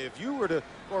Vikings, and if you were to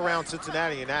go around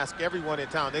Cincinnati and ask everyone in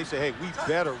town, they say, hey, we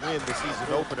better win the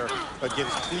season opener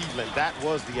against Cleveland. That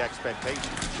was the expectation.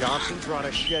 Johnson trying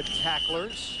to shed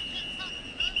tacklers.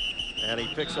 And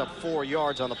he picks up 4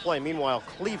 yards on the play. Meanwhile,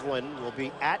 Cleveland will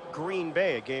be at Green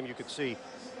Bay, a game you can see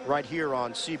right here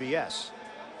on CBS.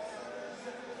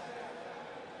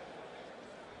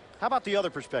 How about the other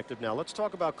perspective now? Let's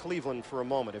talk about Cleveland for a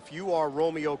moment. If you are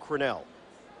Romeo Crennel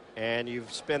and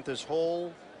you've spent this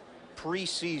whole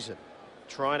preseason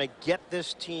trying to get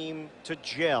this team to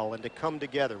gel and to come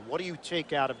together, what do you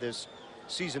take out of this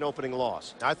season opening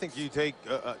loss. I think you take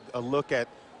a look at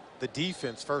the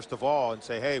defense first of all and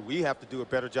say, hey, we have to do a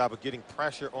better job of getting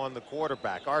pressure on the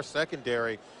quarterback. Our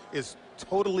secondary is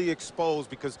totally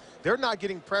exposed because they're not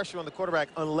getting pressure on the quarterback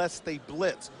unless they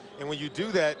blitz. And when you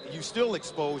do that, you still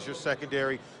expose your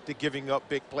secondary to giving up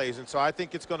big plays. And so I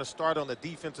think it's going to start on the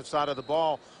defensive side of the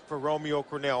ball for Romeo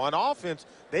Crennel. On offense,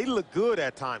 they look good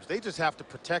at times. They just have to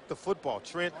protect the football.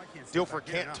 Trent Dilfer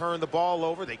can't turn the ball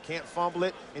over. They can't fumble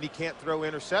it, and he can't throw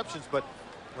interceptions. But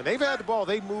when they've had the ball,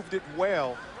 they moved it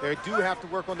well. They do have to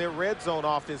work on their red zone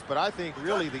offense, but I think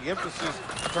really the emphasis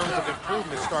in terms of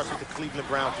improvement starts with the Cleveland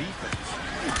Brown defense.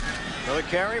 Another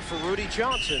carry for Rudy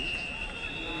Johnson.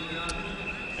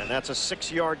 And that's a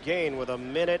 6-yard gain with 1.5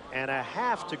 minutes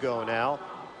to go now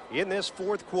in this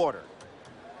fourth quarter.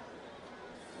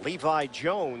 Levi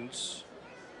Jones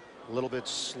a little bit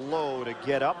slow to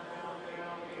get up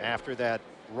after that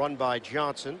run by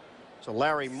Johnson. So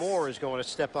Larry Moore is going to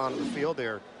step onto the field,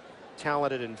 their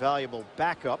talented and valuable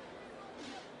backup.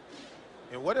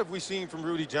 And what have we seen from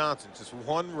Rudy Johnson? Just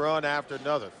one run after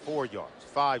another, 4 yards,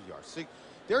 5 yards, 6.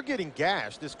 They're getting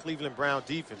gashed, this Cleveland Brown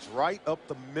defense, right up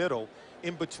the middle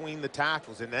in between the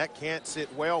tackles, and that can't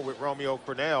sit well with Romeo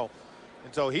Crennel.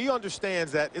 And so he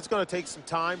understands that it's going to take some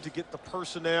time to get the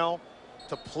personnel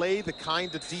to play the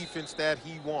kind of defense that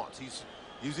he wants. He's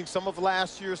using some of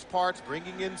last year's parts,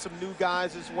 bringing in some new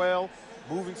guys as well,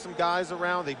 moving some guys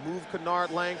around. They moved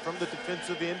Kennard Lang from the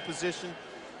defensive end position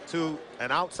to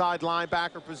an outside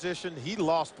linebacker position. He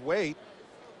lost weight,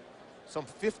 some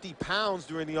 50 pounds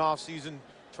during the offseason,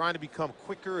 trying to become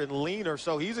quicker and leaner.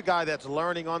 So he's a guy that's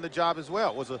learning on the job as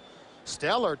well. Was a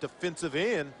stellar defensive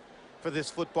end for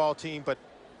this football team. But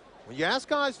when you ask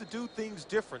guys to do things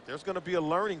different, there's going to be a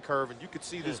learning curve, and you could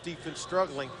see this defense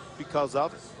struggling because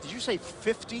of it. Did you say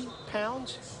 50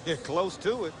 pounds? Yeah, close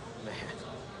to it. Man.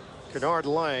 Kennard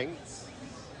Lang,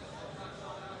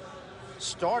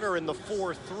 starter in the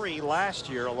 4-3 last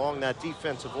year along that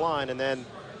defensive line, and then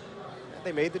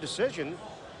they made the decision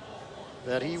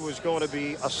that he was going to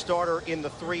be a starter in the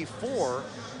 3-4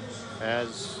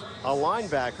 as a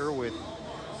linebacker, with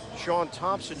Sean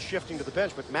Thompson shifting to the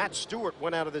bench. But Matt Stewart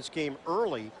went out of this game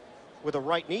early with a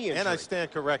right knee injury. And I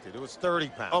stand corrected. It was 30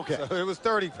 pounds. Okay. So it was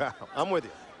 30 pounds. I'm with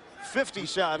you.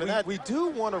 57. We do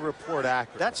want to report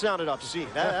accurate. That sounded obscene.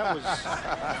 That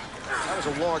was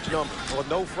a large number. Well,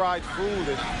 no fried food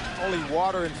and only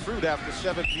water and fruit after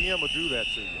 7 p.m. will do that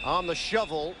to you. On the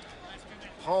shovel,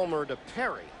 Palmer to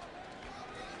Perry.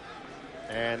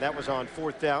 And that was on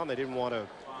 4th down. They didn't want to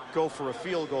go for a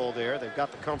field goal there. They've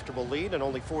got the comfortable lead and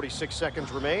only 46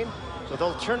 seconds remain. So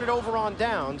they'll turn it over on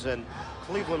downs, and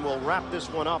Cleveland will wrap this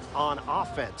one up on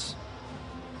offense.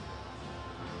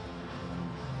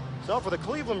 So for the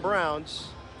Cleveland Browns,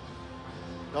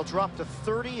 they'll drop to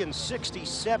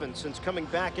 30-67 since coming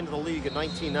back into the league in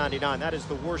 1999. That is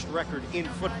the worst record in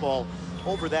football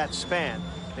over that span.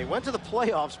 They went to the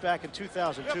playoffs back in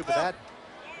 2002, but that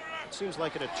seems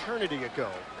like an eternity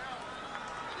ago.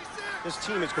 This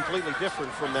team is completely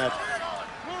different from that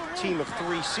team of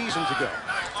 3 seasons ago.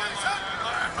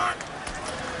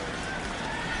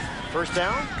 First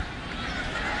down,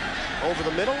 over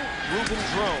the middle, Reuben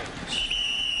Drones.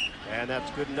 And that's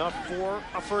good enough for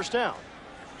a first down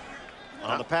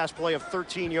on the pass play of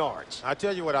 13 yards. I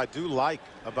tell you what I do like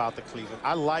about the Cleveland.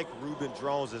 I like Reuben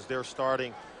Drones as their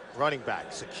starting running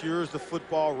back. Secures the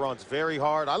football, runs very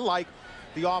hard. I like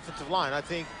the offensive line. I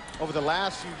think over the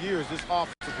last few years, this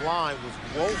offensive line was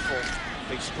woeful.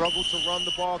 They struggled to run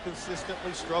the ball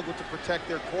consistently, struggled to protect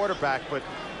their quarterback. But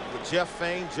with Jeff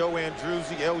Fain, Joe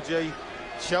Andruzzi, L.J.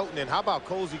 Shelton, and how about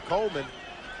Cozy Coleman,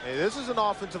 and this is an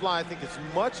offensive line I think is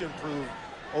much improved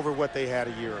over what they had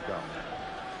a year ago.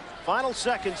 Final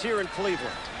seconds here in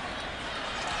Cleveland.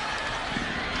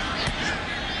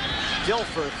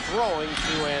 Dilfer throwing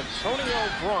to Antonio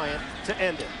Bryant to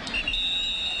end it.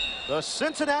 The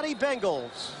Cincinnati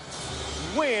Bengals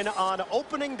win on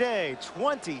opening day,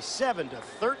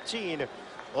 27-13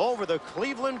 over the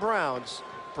Cleveland Browns.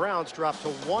 Browns dropped to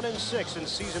 1-6 in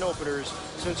season openers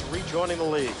since rejoining the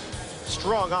league.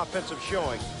 Strong offensive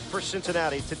showing for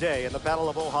Cincinnati today in the Battle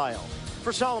of Ohio.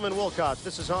 For Solomon Wilcox,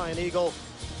 this is Ian Eagle.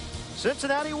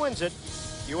 Cincinnati wins it.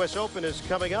 U.S. Open is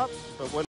coming up, but when